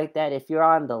little bit like that. If you're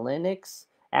on the Linux,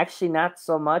 actually not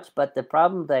so much. But the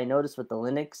problem that I noticed with the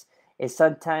Linux is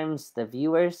sometimes the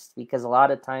viewers, because a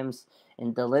lot of times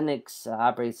in the Linux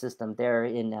operating system, they're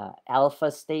in alpha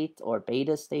state or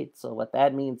beta state. So what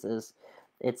that means is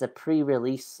it's a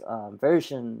pre-release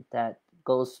version that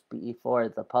goes before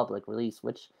the public release,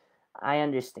 which I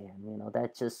understand.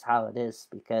 That's just how it is,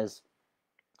 because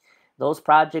those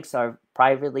projects are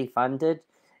privately funded,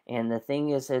 and the thing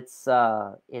is, it's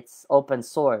open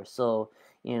source. So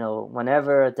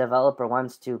whenever a developer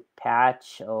wants to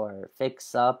patch or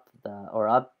fix up or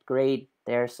upgrade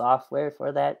their software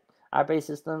for that operating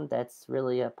system, that's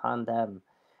really upon them.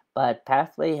 But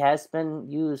Pathway has been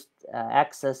used,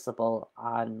 accessible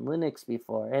on Linux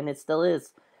before, and it still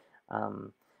is.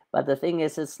 Um, but the thing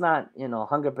is, it's not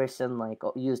 100% like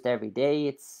used every day.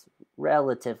 It's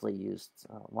relatively used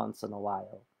once in a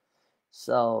while.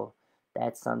 So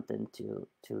that's something to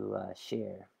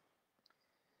share.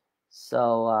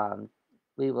 So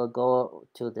we will go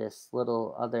to this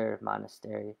little other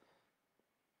monastery.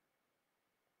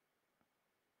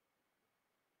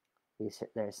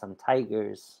 There's some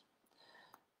tigers.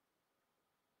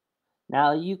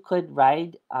 Now you could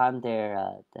ride on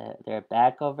their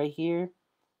back over here,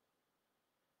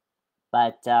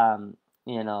 but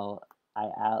you know,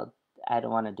 I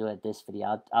don't want to do it this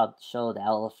video. I'll show the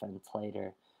elephants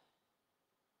later.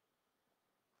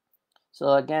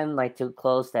 So again, like to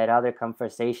close that other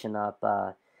conversation up,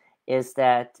 is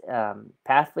that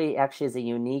Pathway actually is a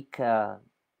unique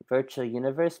virtual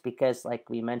universe, because, like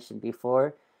we mentioned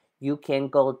before, you can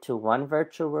go to one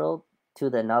virtual world to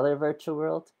another virtual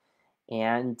world,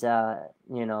 and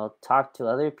talk to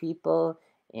other people.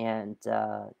 And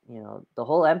the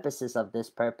whole emphasis of this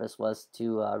purpose was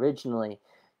to originally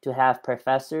to have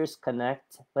professors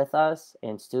connect with us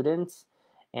and students,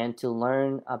 and to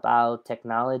learn about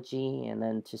technology, and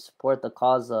then to support the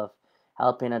cause of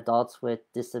helping adults with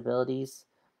disabilities.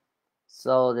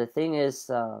 So the thing is,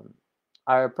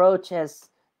 our approach has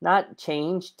not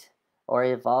changed or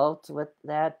evolved with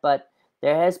that, but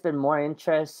there has been more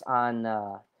interest on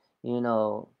you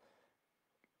know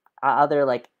other,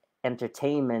 like,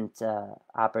 entertainment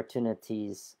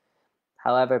opportunities.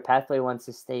 However, Pathway wants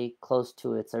to stay close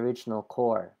to its original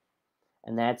core,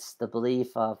 and that's the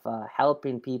belief of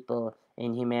helping people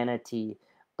in humanity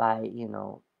by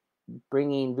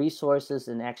bringing resources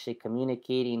and actually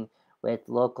communicating with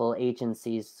local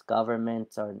agencies,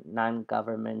 government or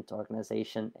non-government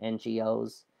organization,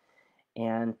 NGOs,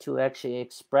 and to actually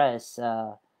express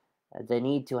the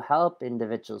need to help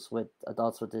individuals with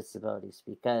adults with disabilities.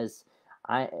 Because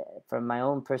I, from my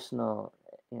own personal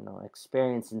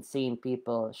experience in seeing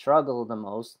people struggle the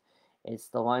most, it's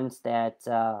the ones that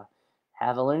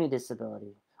have a learning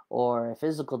disability or a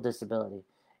physical disability.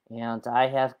 And I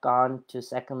have gone to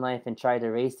Second Life and tried to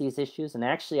raise these issues. And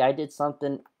actually, I did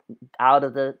something out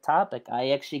of the topic. I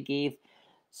actually gave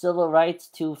civil rights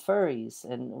to furries.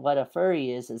 And what a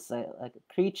furry is like a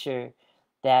creature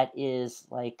that is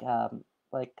like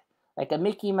like a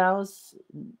Mickey Mouse,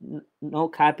 no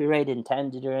copyright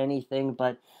intended or anything,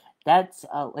 but that's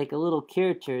like a little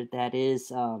character that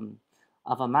is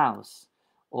of a mouse.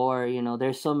 Or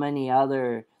there's so many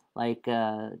other, like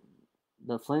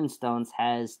the Flintstones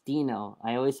has Dino.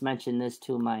 I always mention this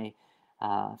to my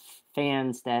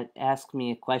fans that ask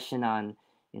me a question on,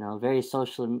 very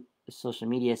social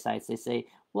media sites. They say,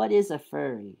 "What is a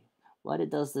furry? What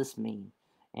does this mean?"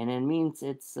 And it means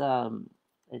it's a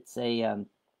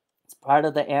it's part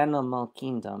of the animal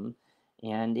kingdom,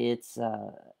 and it's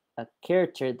a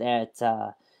character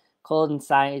that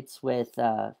coincides with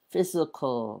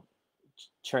physical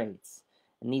traits.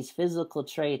 And these physical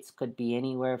traits could be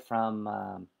anywhere from,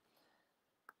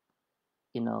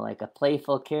 like a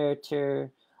playful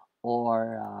character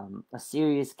or a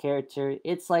serious character.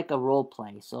 It's like a role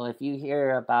play. So if you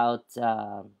hear about,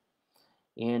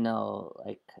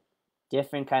 like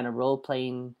different kind of role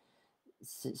playing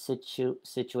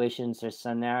situations or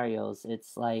scenarios,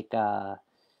 it's like,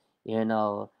 you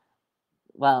know,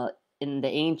 well, in the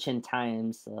ancient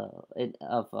times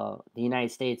of the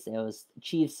United States, there was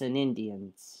chiefs and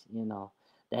Indians,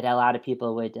 that a lot of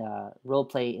people would role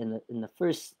play in the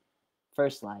first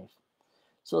life.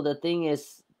 So the thing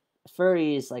is,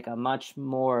 furry is like a much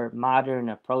more modern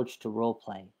approach to role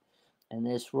play, and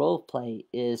this role play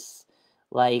is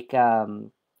like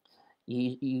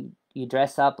you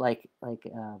dress up like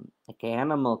an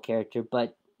animal character,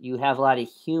 but you have a lot of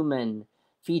human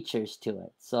features to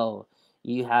it. So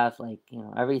you have like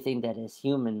everything that is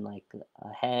human, like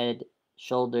a head,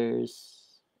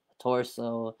 shoulders, a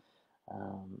torso,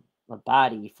 a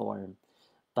body form,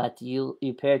 but you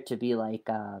appear to be like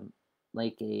a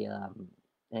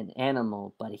an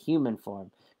animal, but a human form,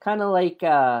 kind of like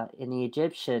in the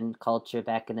Egyptian culture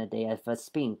back in the day of a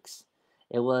sphinx.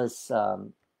 It was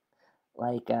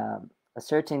like a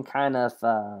certain kind of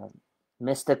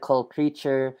mystical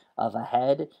creature of a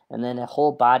head and then a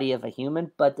whole body of a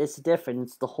human, but it's different.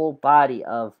 It's the whole body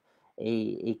of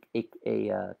a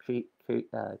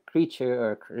creature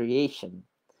or creation.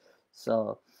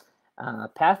 So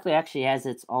Pathway actually has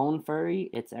its own furry.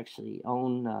 It's actually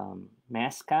own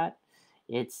mascot.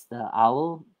 It's the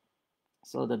owl.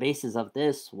 So the basis of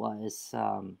this was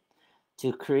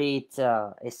to create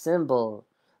a symbol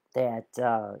that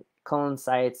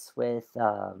coincides with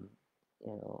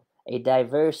a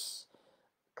diverse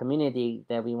community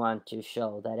that we want to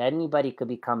show that anybody could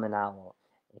become an owl.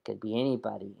 It could be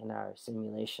anybody in our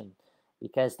simulation,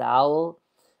 because the owl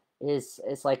is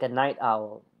like a night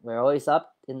owl. We're always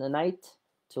up in the night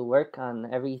to work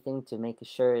on everything to make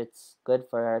sure it's good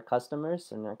for our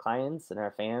customers and our clients and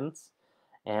our fans.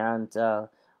 And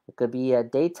it could be a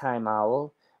daytime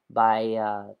owl by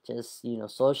just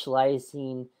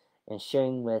socializing and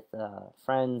sharing with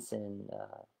friends and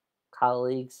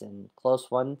colleagues and close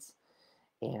ones,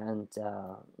 and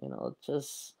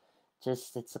just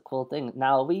it's a cool thing.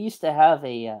 Now we used to have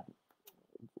a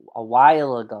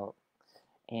while ago,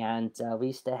 and we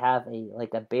used to have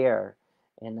a bear,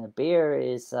 and a bear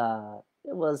is it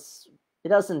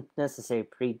doesn't necessarily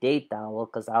predate the owl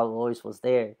because the owl always was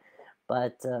there,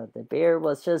 but the bear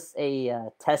was just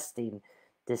a testing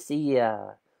to see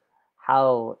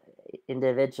how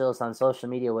individuals on social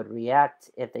media would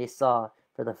react if they saw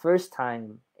for the first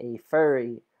time a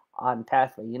furry on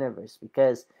Pathway Universe.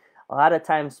 Because a lot of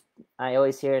times I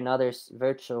always hear in other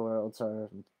virtual worlds or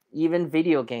even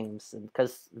video games,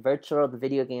 because virtual world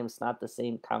video games not the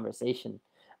same conversation,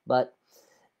 but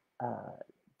uh,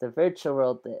 the virtual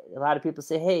world, a lot of people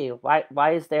say, "Hey,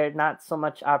 why is there not so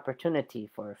much opportunity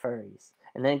for furries?"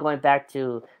 And then going back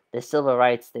to the civil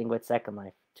rights thing with Second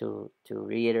Life, to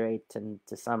reiterate and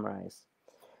to summarize.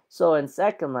 So in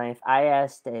Second Life, I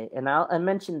asked and I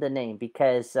mentioned the name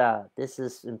because this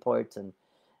is important.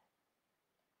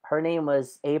 Her name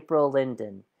was April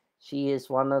Linden. She is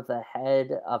one of the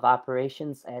head of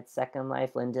operations at Second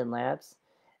Life Linden Labs.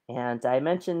 And I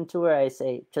mentioned to her, I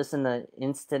say, just in the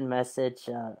instant message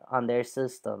on their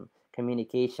system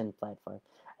communication platform,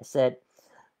 I said,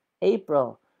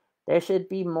 April, there should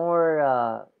be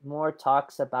more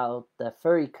talks about the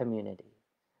furry community.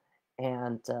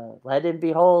 And let it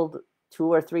behold, 2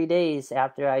 or 3 days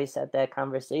after I said that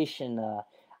conversation,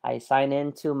 I sign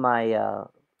into my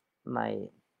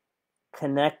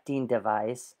connecting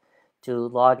device to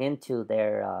log into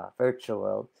their virtual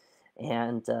world,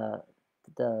 and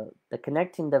the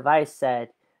connecting device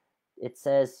it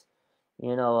says,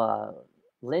 you know,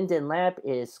 Linden Lab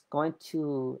is going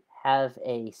to have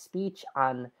a speech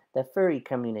on the furry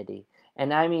community.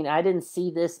 And I mean, I didn't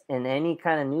see this in any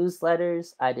kind of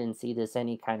newsletters. I didn't see this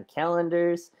any kind of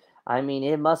calendars. I mean,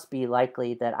 it must be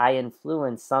likely that I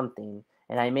influenced something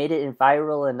and I made it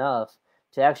viral enough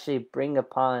to actually bring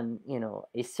upon,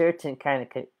 a certain kind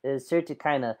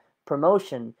of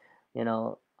promotion,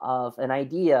 of an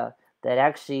idea that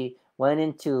actually went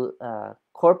into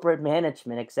corporate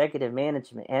management, executive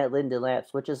management at Linden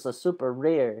Labs, which is a super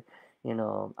rare,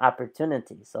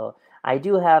 opportunity. So I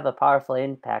do have a powerful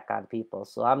impact on people.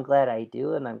 So I'm glad I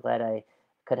do, and I'm glad I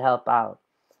could help out.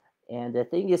 And the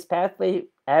thing is, Pathway,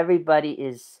 everybody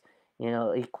is,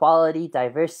 equality,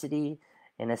 diversity,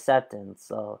 and acceptance.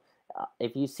 So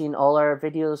if you've seen all our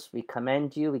videos, we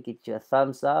commend you. We give you a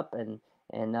thumbs up. And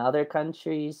in other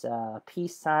countries,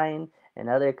 peace sign. In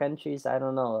other countries, I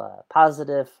don't know,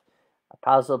 positive,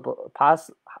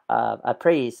 a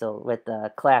praise. So with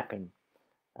clapping,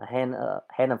 hand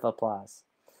of applause.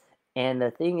 And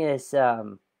the thing is,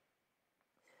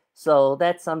 so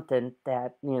that's something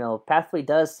that Pathway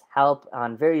does help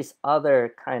on various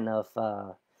other kind of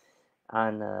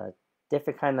on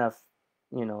different kind of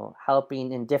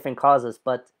helping in different causes.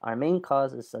 But our main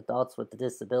cause is adults with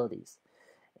disabilities,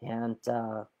 and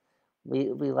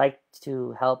we like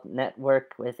to help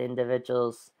network with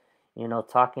individuals,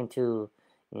 talking to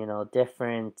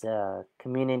different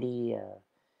community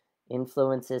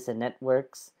influences and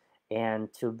networks,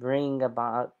 and to bring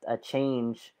about a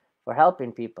change for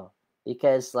helping people.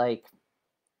 Because like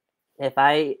if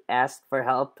I ask for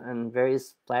help on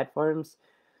various platforms,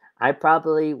 I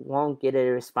probably won't get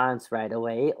a response right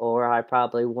away, or I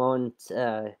probably won't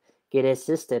get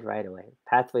assisted right away.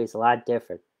 Pathway is a lot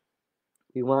different.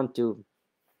 We want to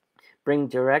bring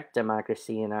direct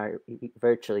democracy in our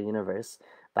virtual universe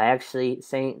by actually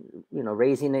saying,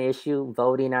 raising the issue,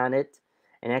 voting on it,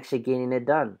 and actually getting it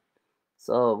done.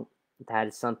 So that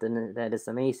is something that is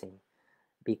amazing.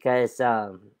 Because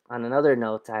on another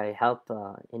note, I helped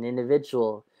an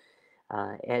individual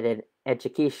at an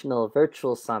educational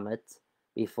virtual summit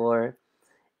before,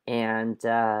 and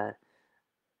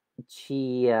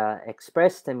she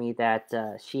expressed to me that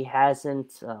she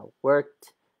hasn't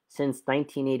worked since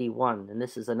 1981. And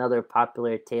this is another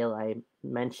popular tale I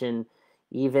mention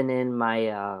even in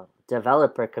my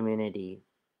developer community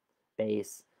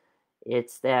base.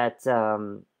 It's that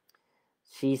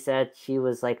she said she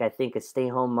was like, I think, a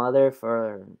stay-home mother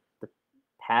for the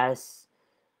past,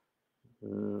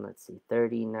 let's see,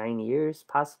 39 years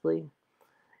possibly.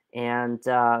 And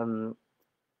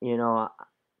you know,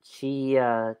 she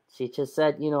just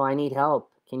said, I need help.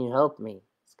 Can you help me?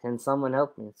 Can someone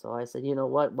help me? So I said,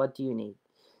 what do you need?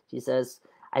 She says,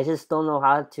 I just don't know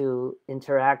how to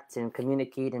interact and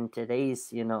communicate in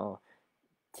today's,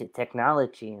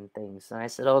 technology and things. And I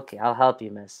said, okay, I'll help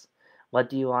you, miss. What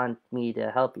do you want me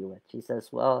to help you with? She says,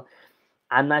 well,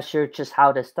 I'm not sure just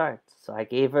how to start. So I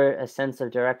gave her a sense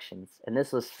of directions. And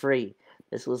this was free.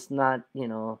 This was not,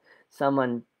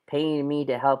 someone paying me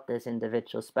to help this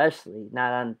individual, especially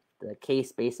not on the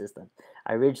case basis that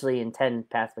I originally intended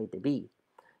Pathway to be.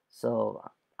 So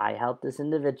I helped this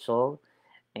individual,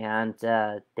 and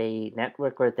they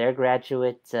network with their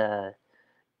graduate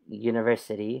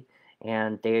university,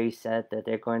 and they said that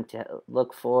they're going to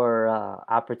look for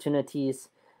opportunities,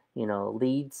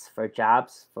 leads for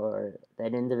jobs for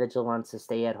that individual wants to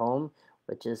stay at home,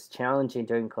 which is challenging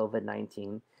during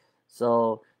COVID-19.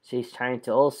 So she's trying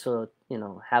to also,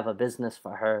 have a business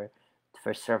for her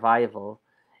for survival.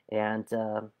 And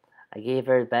I gave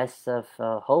her the best of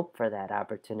hope for that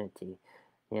opportunity,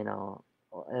 you know.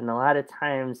 And a lot of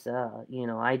times,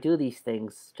 I do these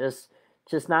things just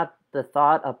not the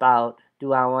thought about,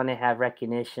 do I want to have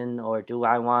recognition, or do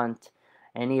I want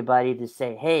anybody to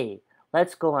say, hey,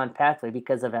 let's go on Pathway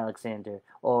because of Alexander,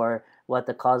 or what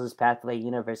the Causes Pathway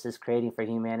universe is creating for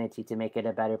humanity to make it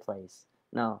a better place.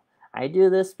 No, I do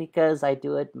this because I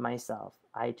do it myself.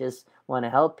 I just want to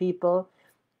help people,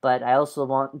 but I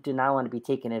also do not want to be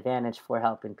taken advantage for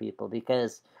helping people,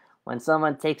 because when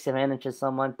someone takes advantage of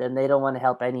someone, then they don't want to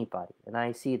help anybody. And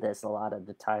I see this a lot of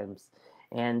the times.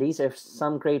 And these are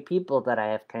some great people that I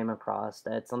have came across,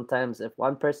 that sometimes if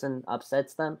one person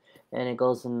upsets them, then it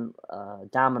goes in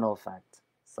domino effect.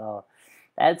 So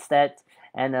that's that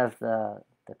end of the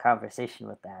conversation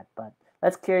with that. But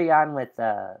let's carry on with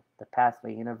the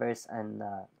Pathway Universe and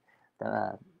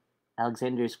the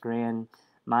Alexander's Grand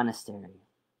Monastery.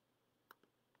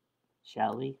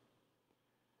 Shall we?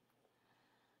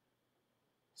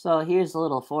 So here's a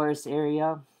little forest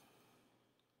area.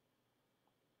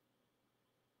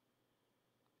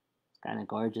 It's kind of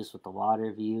gorgeous with the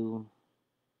water view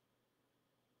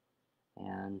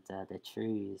and the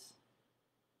trees.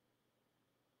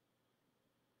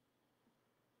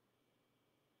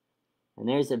 And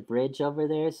there's a bridge over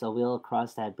there, so we'll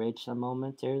cross that bridge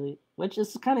momentarily, which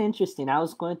is kind of interesting. I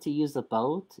was going to use a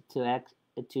boat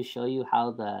to show you how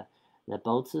the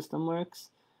boat system works.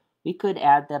 We could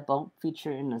add that boat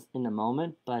feature in a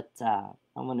moment, but I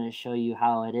want to show you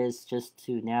how it is just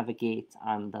to navigate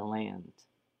on the land.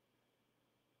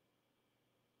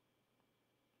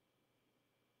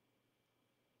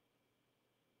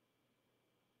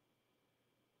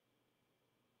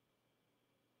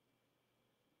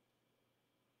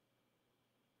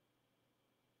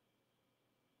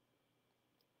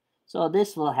 So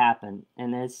this will happen,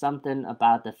 and there's something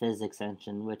about the physics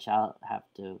engine which I'll have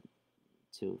to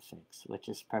fix, which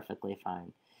is perfectly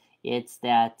fine. It's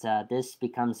that this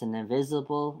becomes an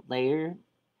invisible layer,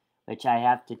 which I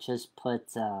have to just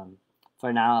put,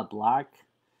 for now, a block.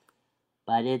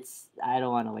 But I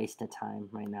don't want to waste the time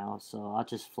right now, so I'll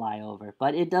just fly over.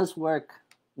 But it does work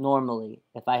normally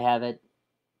if I have it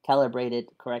calibrated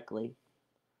correctly.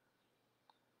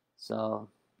 So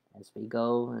as we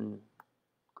go and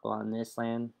go on this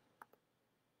land,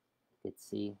 you can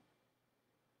see.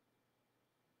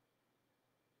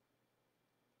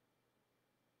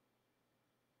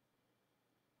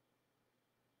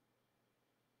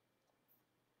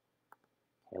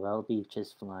 Okay, well, I'll be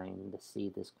just flying to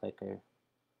see this quicker.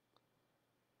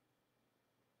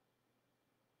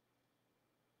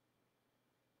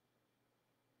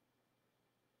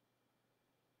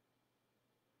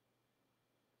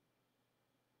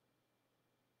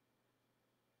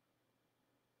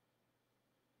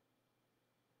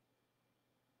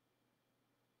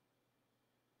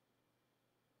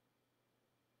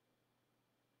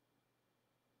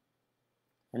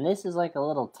 And this is like a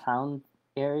little town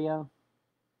area.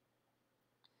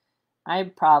 I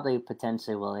probably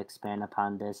potentially will expand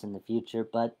upon this in the future,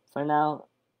 but for now,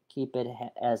 keep it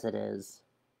as it is.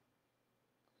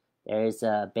 There's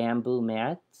a bamboo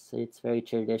mat. It's very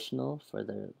traditional for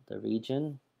the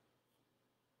region.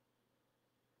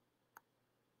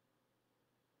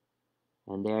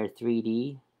 And they're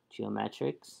 3D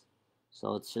geometrics.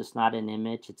 So it's just not an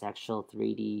image, it's actual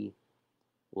 3D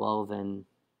woven,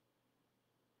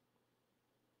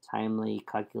 timely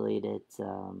calculated,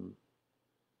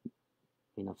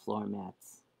 floor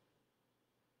mats.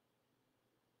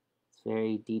 It's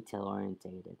very detail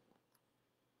orientated.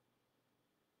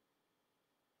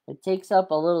 It takes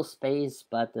up a little space,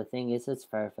 but the thing is, it's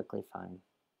perfectly fine.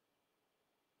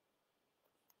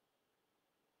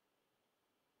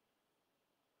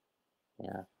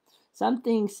 Yeah. Some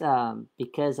things,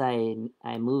 because I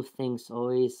move things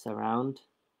always around,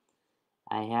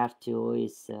 I have to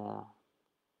always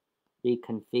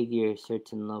reconfigure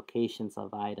certain locations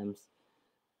of items,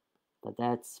 but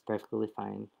that's perfectly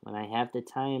fine. When I have the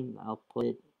time, I'll put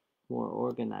it more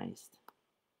organized.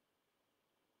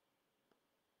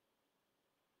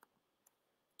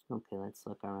 Okay, let's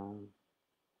look around.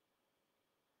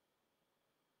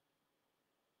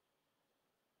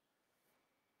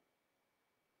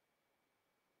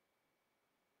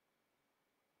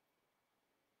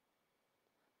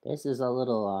 This is a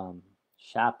little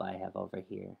shop I have over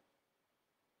here.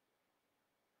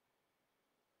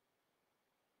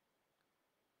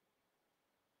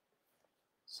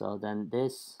 So then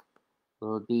this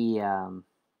will be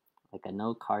like a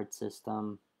note card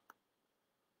system.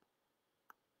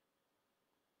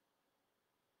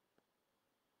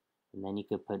 And then you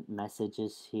could put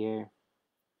messages here.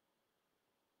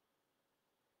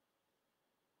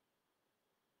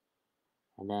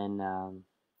 And then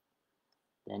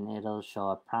it'll show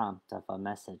a prompt of a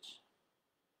message.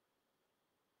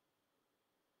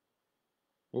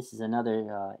 This is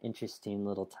another interesting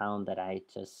little town that I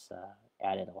just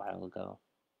added a while ago.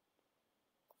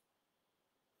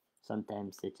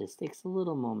 Sometimes it just takes a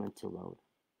little moment to load.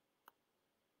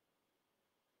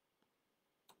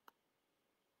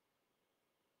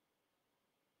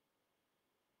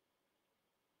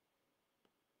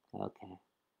 Okay,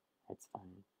 that's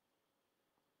fine.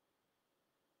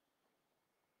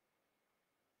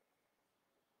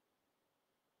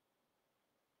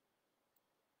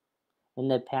 In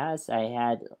the past, I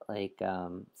had like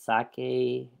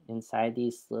sake inside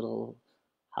these little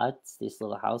huts, these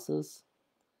little houses.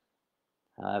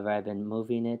 However, I've been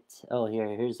moving it. Oh,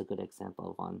 here's a good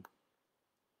example of one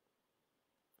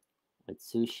with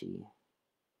sushi.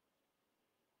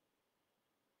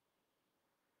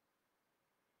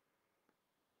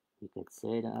 You could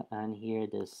sit on here,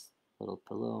 this little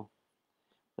pillow,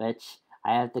 which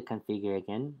I have to configure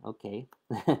again. Okay,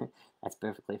 that's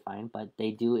perfectly fine, but they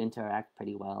do interact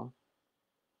pretty well.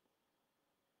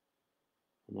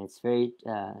 And it's very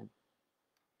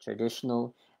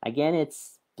traditional. Again,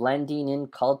 it's blending in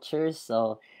cultures,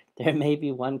 so there may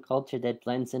be one culture that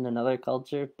blends in another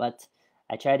culture, but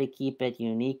I try to keep it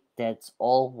unique that's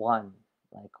all one,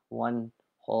 like one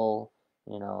whole,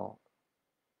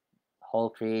 whole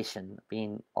creation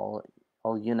being all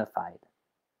unified.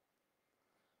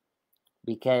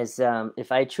 Because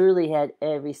if I truly had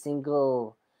every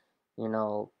single, you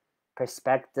know,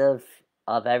 perspective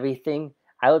of everything,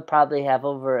 I would probably have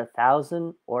over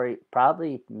 1,000 or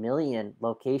probably million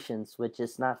locations, which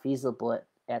is not feasible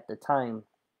at the time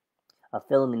of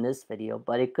filming this video,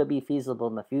 but it could be feasible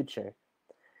in the future.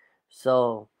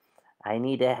 So I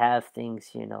need to have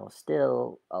things,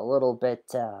 still a little bit,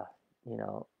 you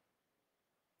know,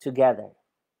 together.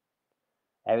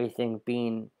 Everything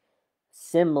being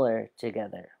similar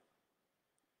together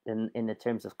in the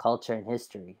terms of culture and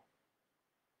history.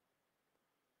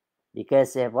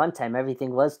 Because at one time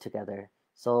everything was together,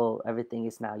 so everything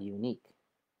is now unique.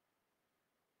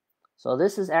 So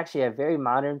this is actually a very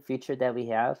modern feature that we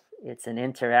have. It's an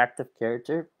interactive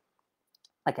character,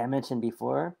 like I mentioned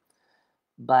before,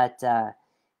 but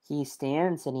he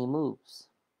stands and he moves.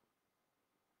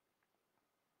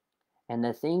 And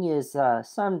the thing is,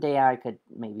 someday I could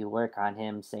maybe work on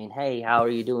him saying, "Hey, how are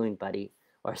you doing, buddy?"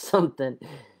 or something.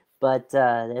 But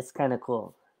that's kind of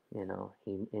cool.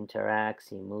 He interacts,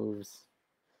 he moves.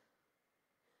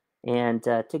 And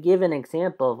to give an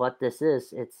example of what this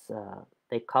is,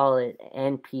 they call it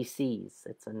NPCs.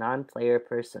 It's a non-player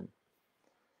person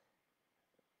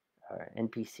or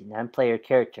NPC, non-player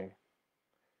character,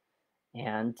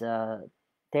 and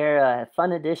they're a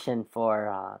fun addition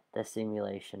for the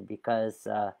simulation because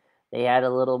they add a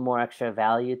little more extra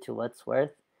value to what's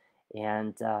worth,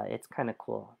 and it's kind of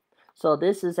cool. So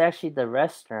this is actually the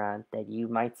restaurant that you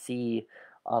might see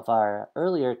of our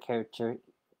earlier character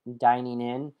dining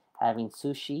in, having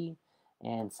sushi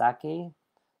and sake.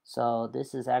 So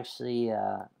this is actually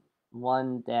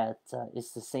one that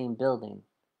is the same building.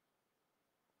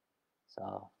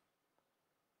 So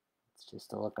it's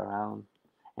just a look around.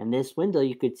 And this window,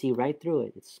 you could see right through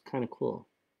it. It's kind of cool.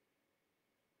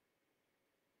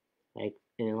 Like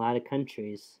in a lot of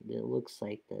countries, it looks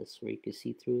like this, where you can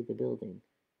see through the building.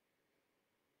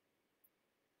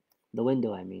 The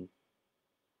window, I mean.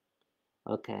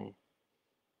 Okay,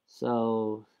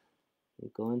 so we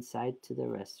go inside to the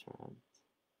restaurant.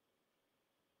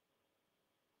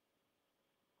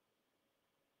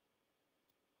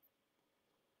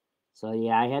 So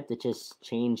yeah, I had to just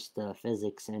change the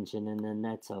physics engine, and then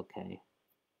that's okay.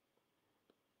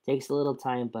 Takes a little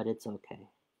time, but it's okay.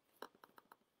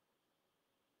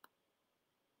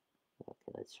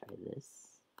 Okay, let's try this.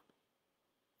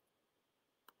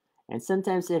 And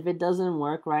sometimes if it doesn't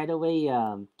work right away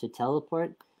to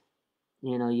teleport,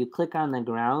 you click on the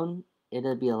ground,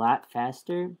 it'll be a lot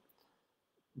faster.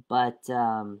 But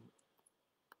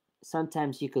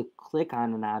sometimes you could click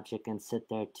on an object and sit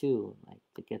there too, like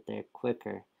to get there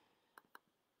quicker.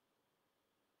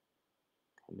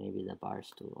 Maybe the bar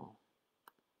stool.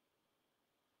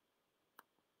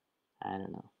 I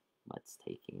don't know what's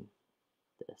taking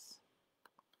this.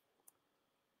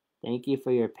 Thank you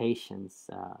for your patience,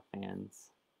 fans.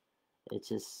 It's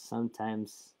just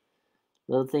sometimes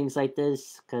little things like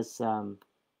this, because,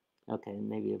 okay,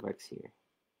 maybe it works here.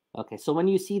 Okay, so when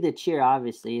you see the chair,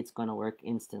 obviously it's going to work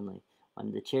instantly.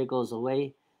 When the chair goes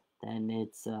away, then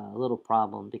it's a little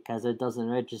problem because it doesn't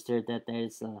register that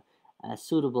there's a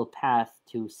suitable path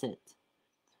to sit.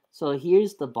 So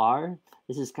here's the bar.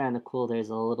 This is kind of cool. There's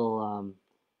a little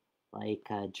like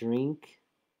a drink,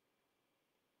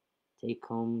 take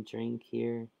home drink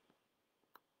here.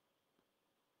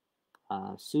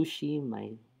 Sushi,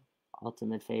 my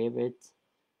ultimate favorite.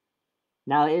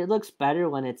 Now it looks better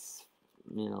when it's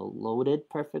loaded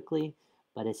perfectly,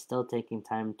 but it's still taking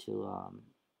time to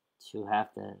have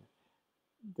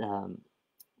the um,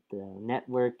 the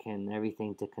network and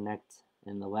everything to connect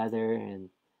and the weather, and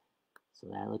so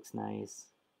that looks nice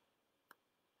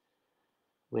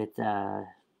with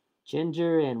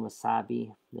ginger and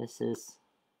wasabi. This is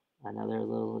another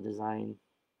little design,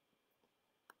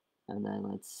 and then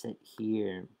let's sit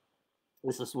here.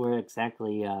 This is where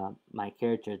exactly my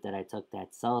character that I took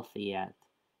that selfie at.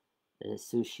 The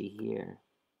sushi here.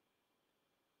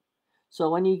 So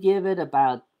when you give it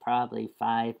about probably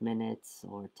 5 minutes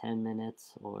or 10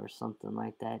 minutes or something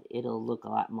like that, it'll look a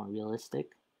lot more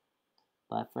realistic.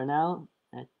 But for now,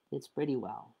 it's pretty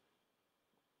well.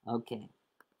 Okay,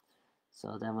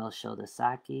 so then we'll show the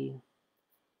sake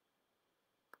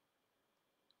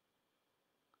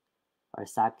or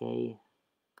sake.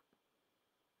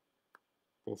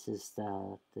 This is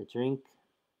the drink,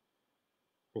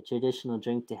 the traditional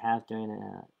drink to have during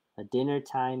a dinner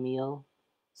time meal,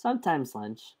 sometimes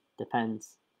lunch,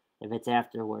 depends if it's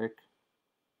after work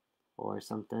or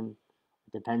something.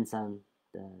 It depends on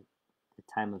the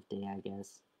time of day, I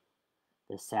guess.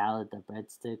 The salad, the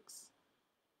breadsticks.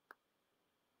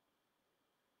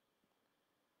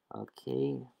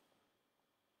 Okay.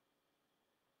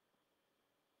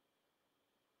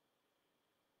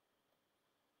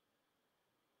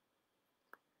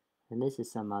 And this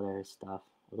is some other stuff.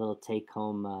 A little take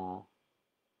home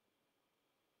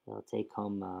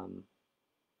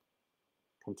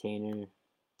container,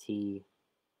 tea,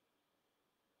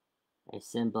 a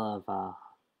symbol of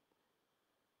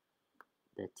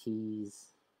the T's.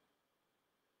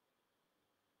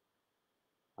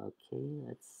 Okay,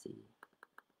 let's see.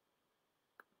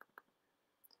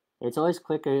 It's always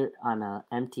quicker on an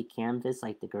empty canvas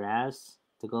like the grass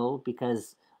to go,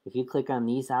 because if you click on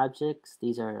these objects,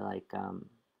 these are like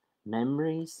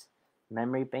memories,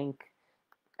 memory bank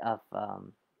of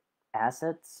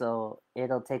assets. So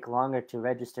it'll take longer to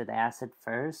register the asset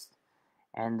first,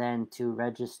 and then to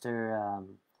register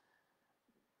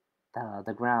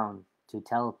the ground to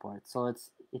teleport. So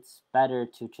it's better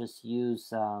to just use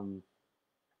the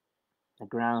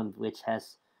ground, which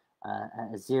has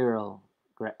a zero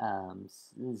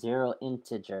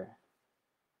integer.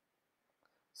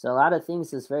 So a lot of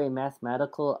things is very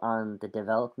mathematical on the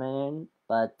development end,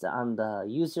 but on the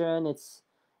user end, it's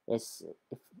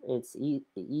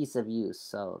ease of use.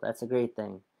 So that's a great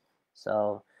thing.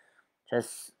 So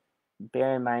just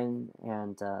bear in mind,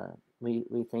 and we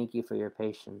thank you for your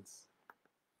patience.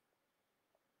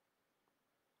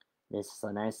 This is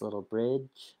a nice little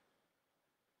bridge.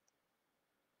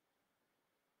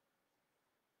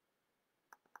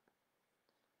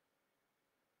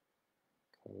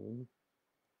 Okay.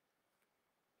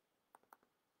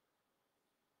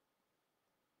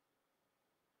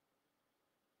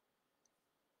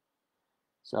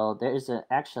 So there's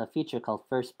actually a feature called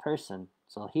first person.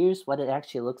 So here's what it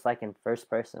actually looks like in first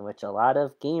person, which a lot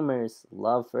of gamers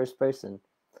love first person,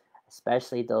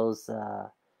 especially those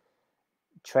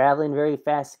traveling very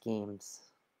fast games.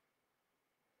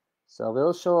 So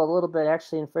we'll show a little bit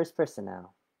actually in first person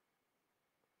now.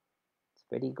 It's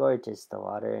pretty gorgeous, the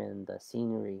water and the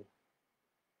scenery.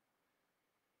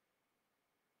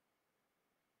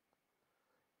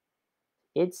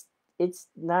 It's it's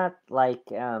not like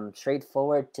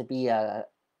straightforward to be a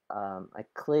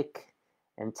click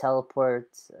and teleport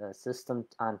system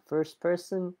on first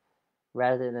person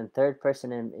rather than third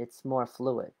person, and it's more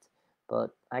fluid.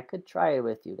 But I could try it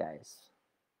with you guys.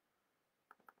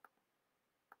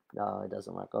 No, it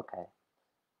doesn't work. Okay.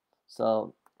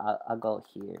 So I'll go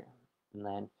here, and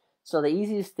then so the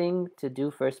easiest thing to do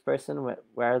first person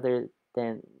rather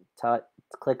than to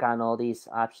click on all these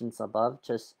options above,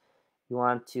 just you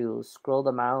want to scroll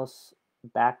the mouse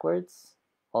backwards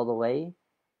all the way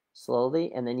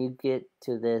slowly, and then you get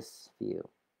to this view,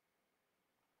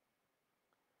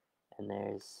 and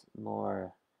there's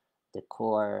more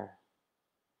decor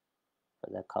for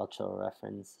the cultural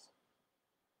reference.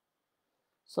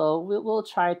 So we'll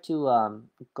try to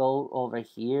go over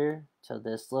here to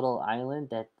this little island,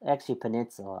 that actually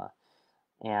peninsula,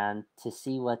 and to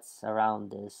see what's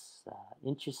around this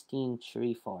interesting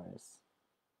tree forest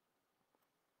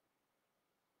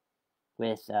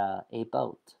with a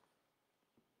boat.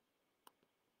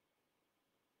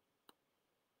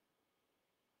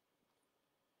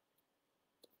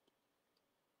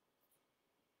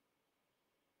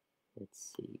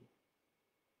 Let's see.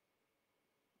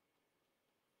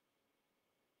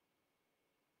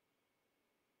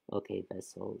 Okay,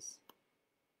 vessels.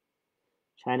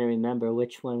 Trying to remember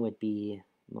which one would be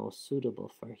most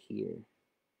suitable for here.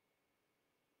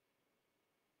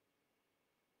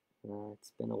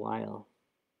 It's been a while.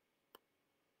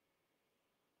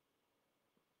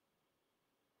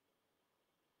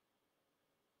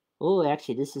 Oh,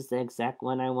 actually, this is the exact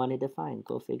one I wanted to find.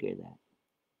 Go figure that.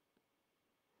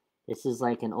 This is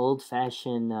like an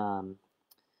old-fashioned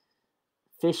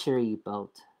fishery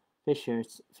boat,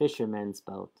 fisherman's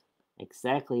boat.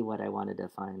 Exactly what I wanted to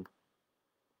find.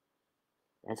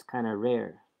 That's kind of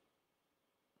rare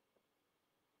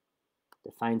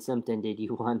to find something that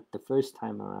you want the first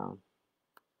time around.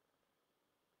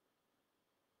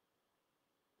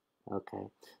 Okay,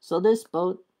 so this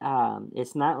boat,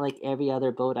 it's not like every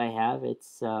other boat I have.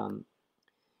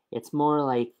 It's more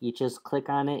like you just click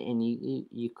on it and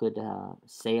you could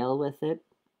sail with it.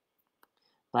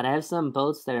 But I have some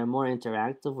boats that are more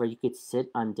interactive where you could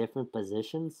sit on different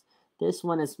positions. This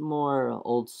one is more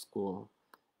old school.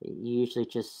 You usually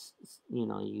just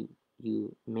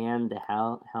you man the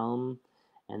helm,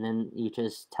 and then you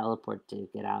just teleport to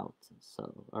get out,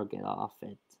 so, or get off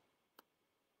it.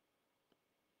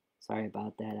 Sorry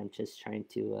about that. I'm just trying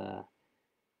to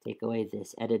take away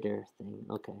this editor thing.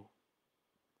 Okay.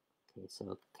 Okay,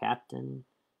 so captain,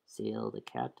 sail the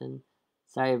captain.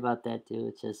 Sorry about that, dude.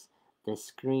 It's just the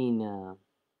screen,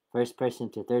 first person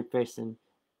to third person,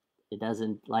 it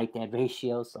doesn't like that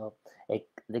ratio, so it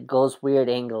goes weird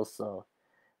angles. So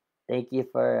thank you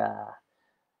for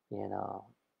you know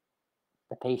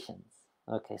the patience.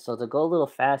 Okay, so to go a little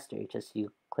faster,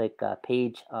 you click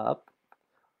page up,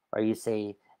 or you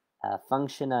say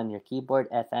function on your keyboard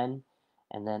FN,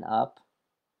 and then up,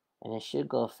 and it should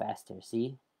go faster.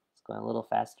 See, it's going a little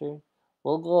faster.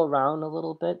 we'll go around a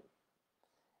little bit,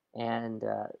 and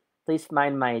please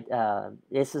mind my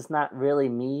this is not really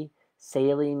me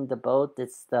sailing the boat.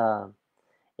 It's the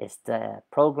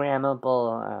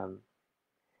programmable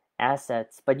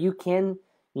assets, but you can,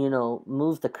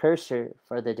 move the cursor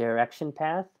for the direction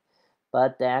path,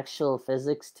 but the actual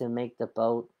physics to make the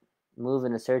boat move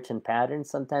in a certain pattern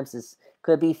sometimes is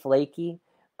could be flaky,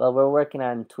 but we're working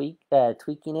on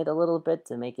tweaking it a little bit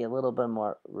to make it a little bit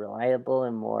more reliable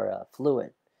and more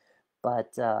fluid.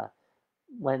 But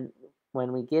when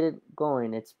when we get it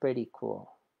going, it's pretty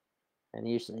cool, and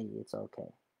usually it's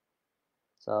okay.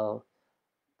 So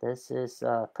this is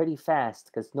pretty fast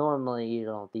because normally,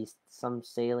 these some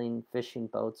sailing fishing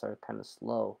boats are kind of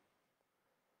slow,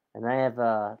 and I have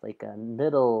like a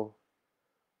middle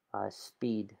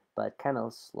speed, but kind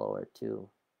of slower too.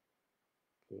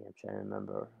 Okay, I'm trying to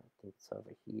remember. I think it's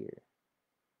over here.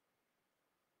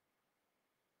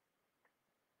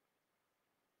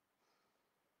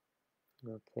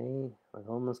 Okay, we're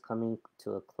almost coming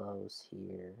to a close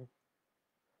here,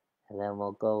 and then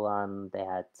we'll go on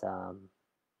that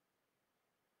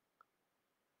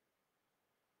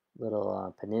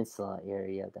little peninsula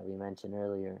area that we mentioned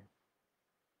earlier.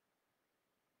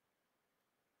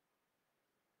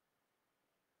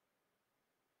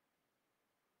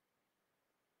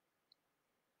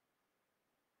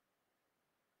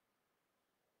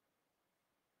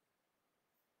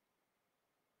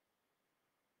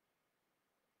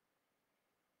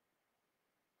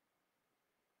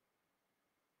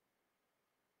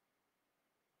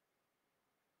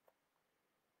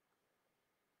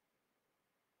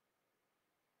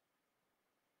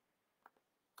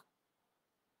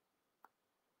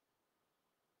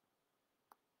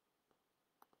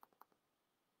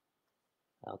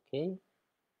 Okay,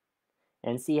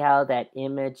 and see how that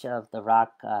image of the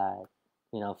rock,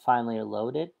 finally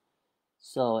loaded.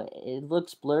 So it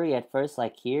looks blurry at first,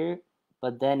 like here,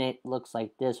 but then it looks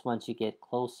like this once you get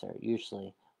closer,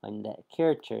 usually, when the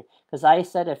character. Because I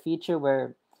set a feature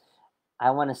where I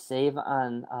want to save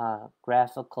on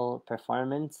graphical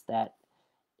performance that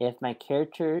if my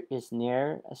character is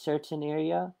near a certain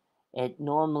area, it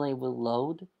normally will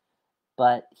load,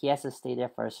 but he has to stay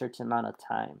there for a certain amount of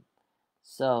time.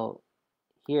 So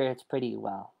here it's pretty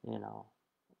well,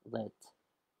 lit,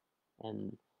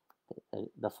 and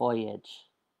the foliage,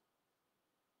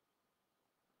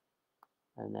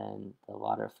 and then the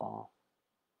waterfall.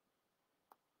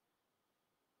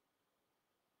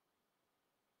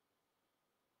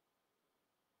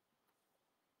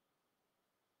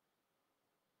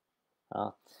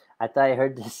 Oh, I thought I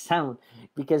heard this sound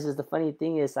because the funny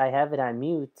thing is I have it on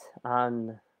mute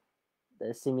on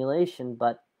the simulation,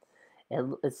 but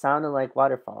it sounded like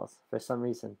waterfalls for some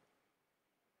reason.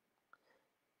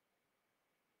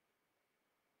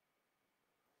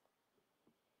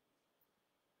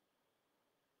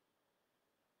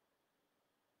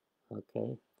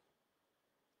 Okay,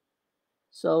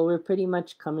 so we're pretty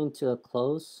much coming to a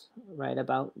close right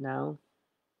about now.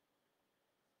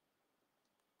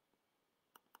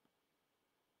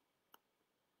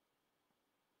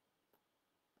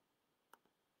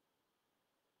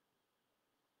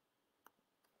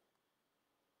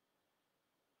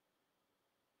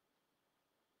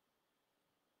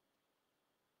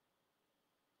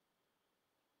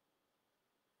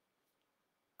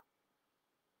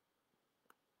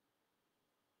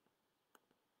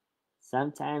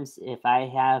 Sometimes if I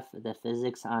have the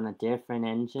physics on a different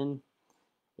engine,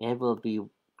 it will be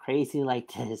crazy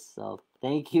like this. So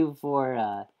thank you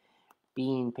for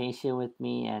being patient with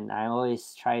me, and I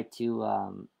always try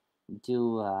to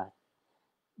do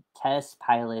test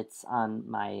pilots on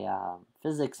my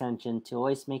physics engine to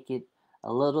always make it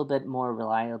a little bit more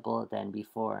reliable than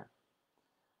before.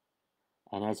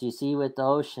 And as you see with the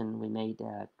ocean, we made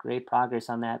great progress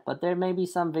on that. But there may be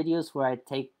some videos where I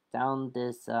take down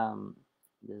this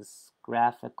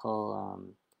graphical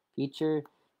feature,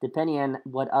 depending on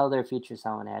what other features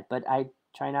I want to add. But I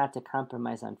try not to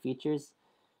compromise on features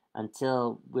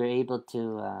until we're able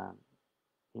to,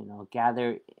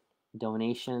 gather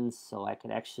donations, so I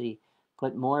could actually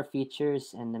put more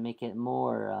features and to make it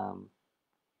more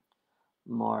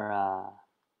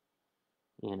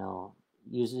you know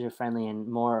user friendly and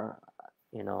more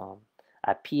you know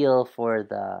appeal for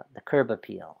the curb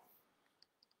appeal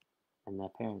and the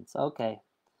appearance. Okay,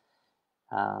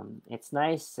 it's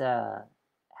nice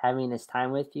having this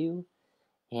time with you,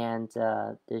 and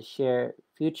to share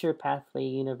future Pathway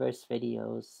Universe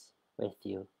videos with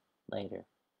you later.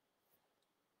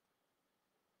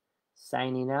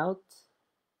 Signing out,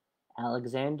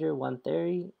 Alexander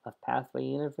 130 of Pathway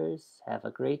Universe. Have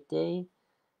a great day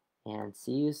and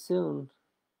see you soon.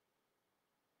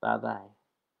 Bye bye.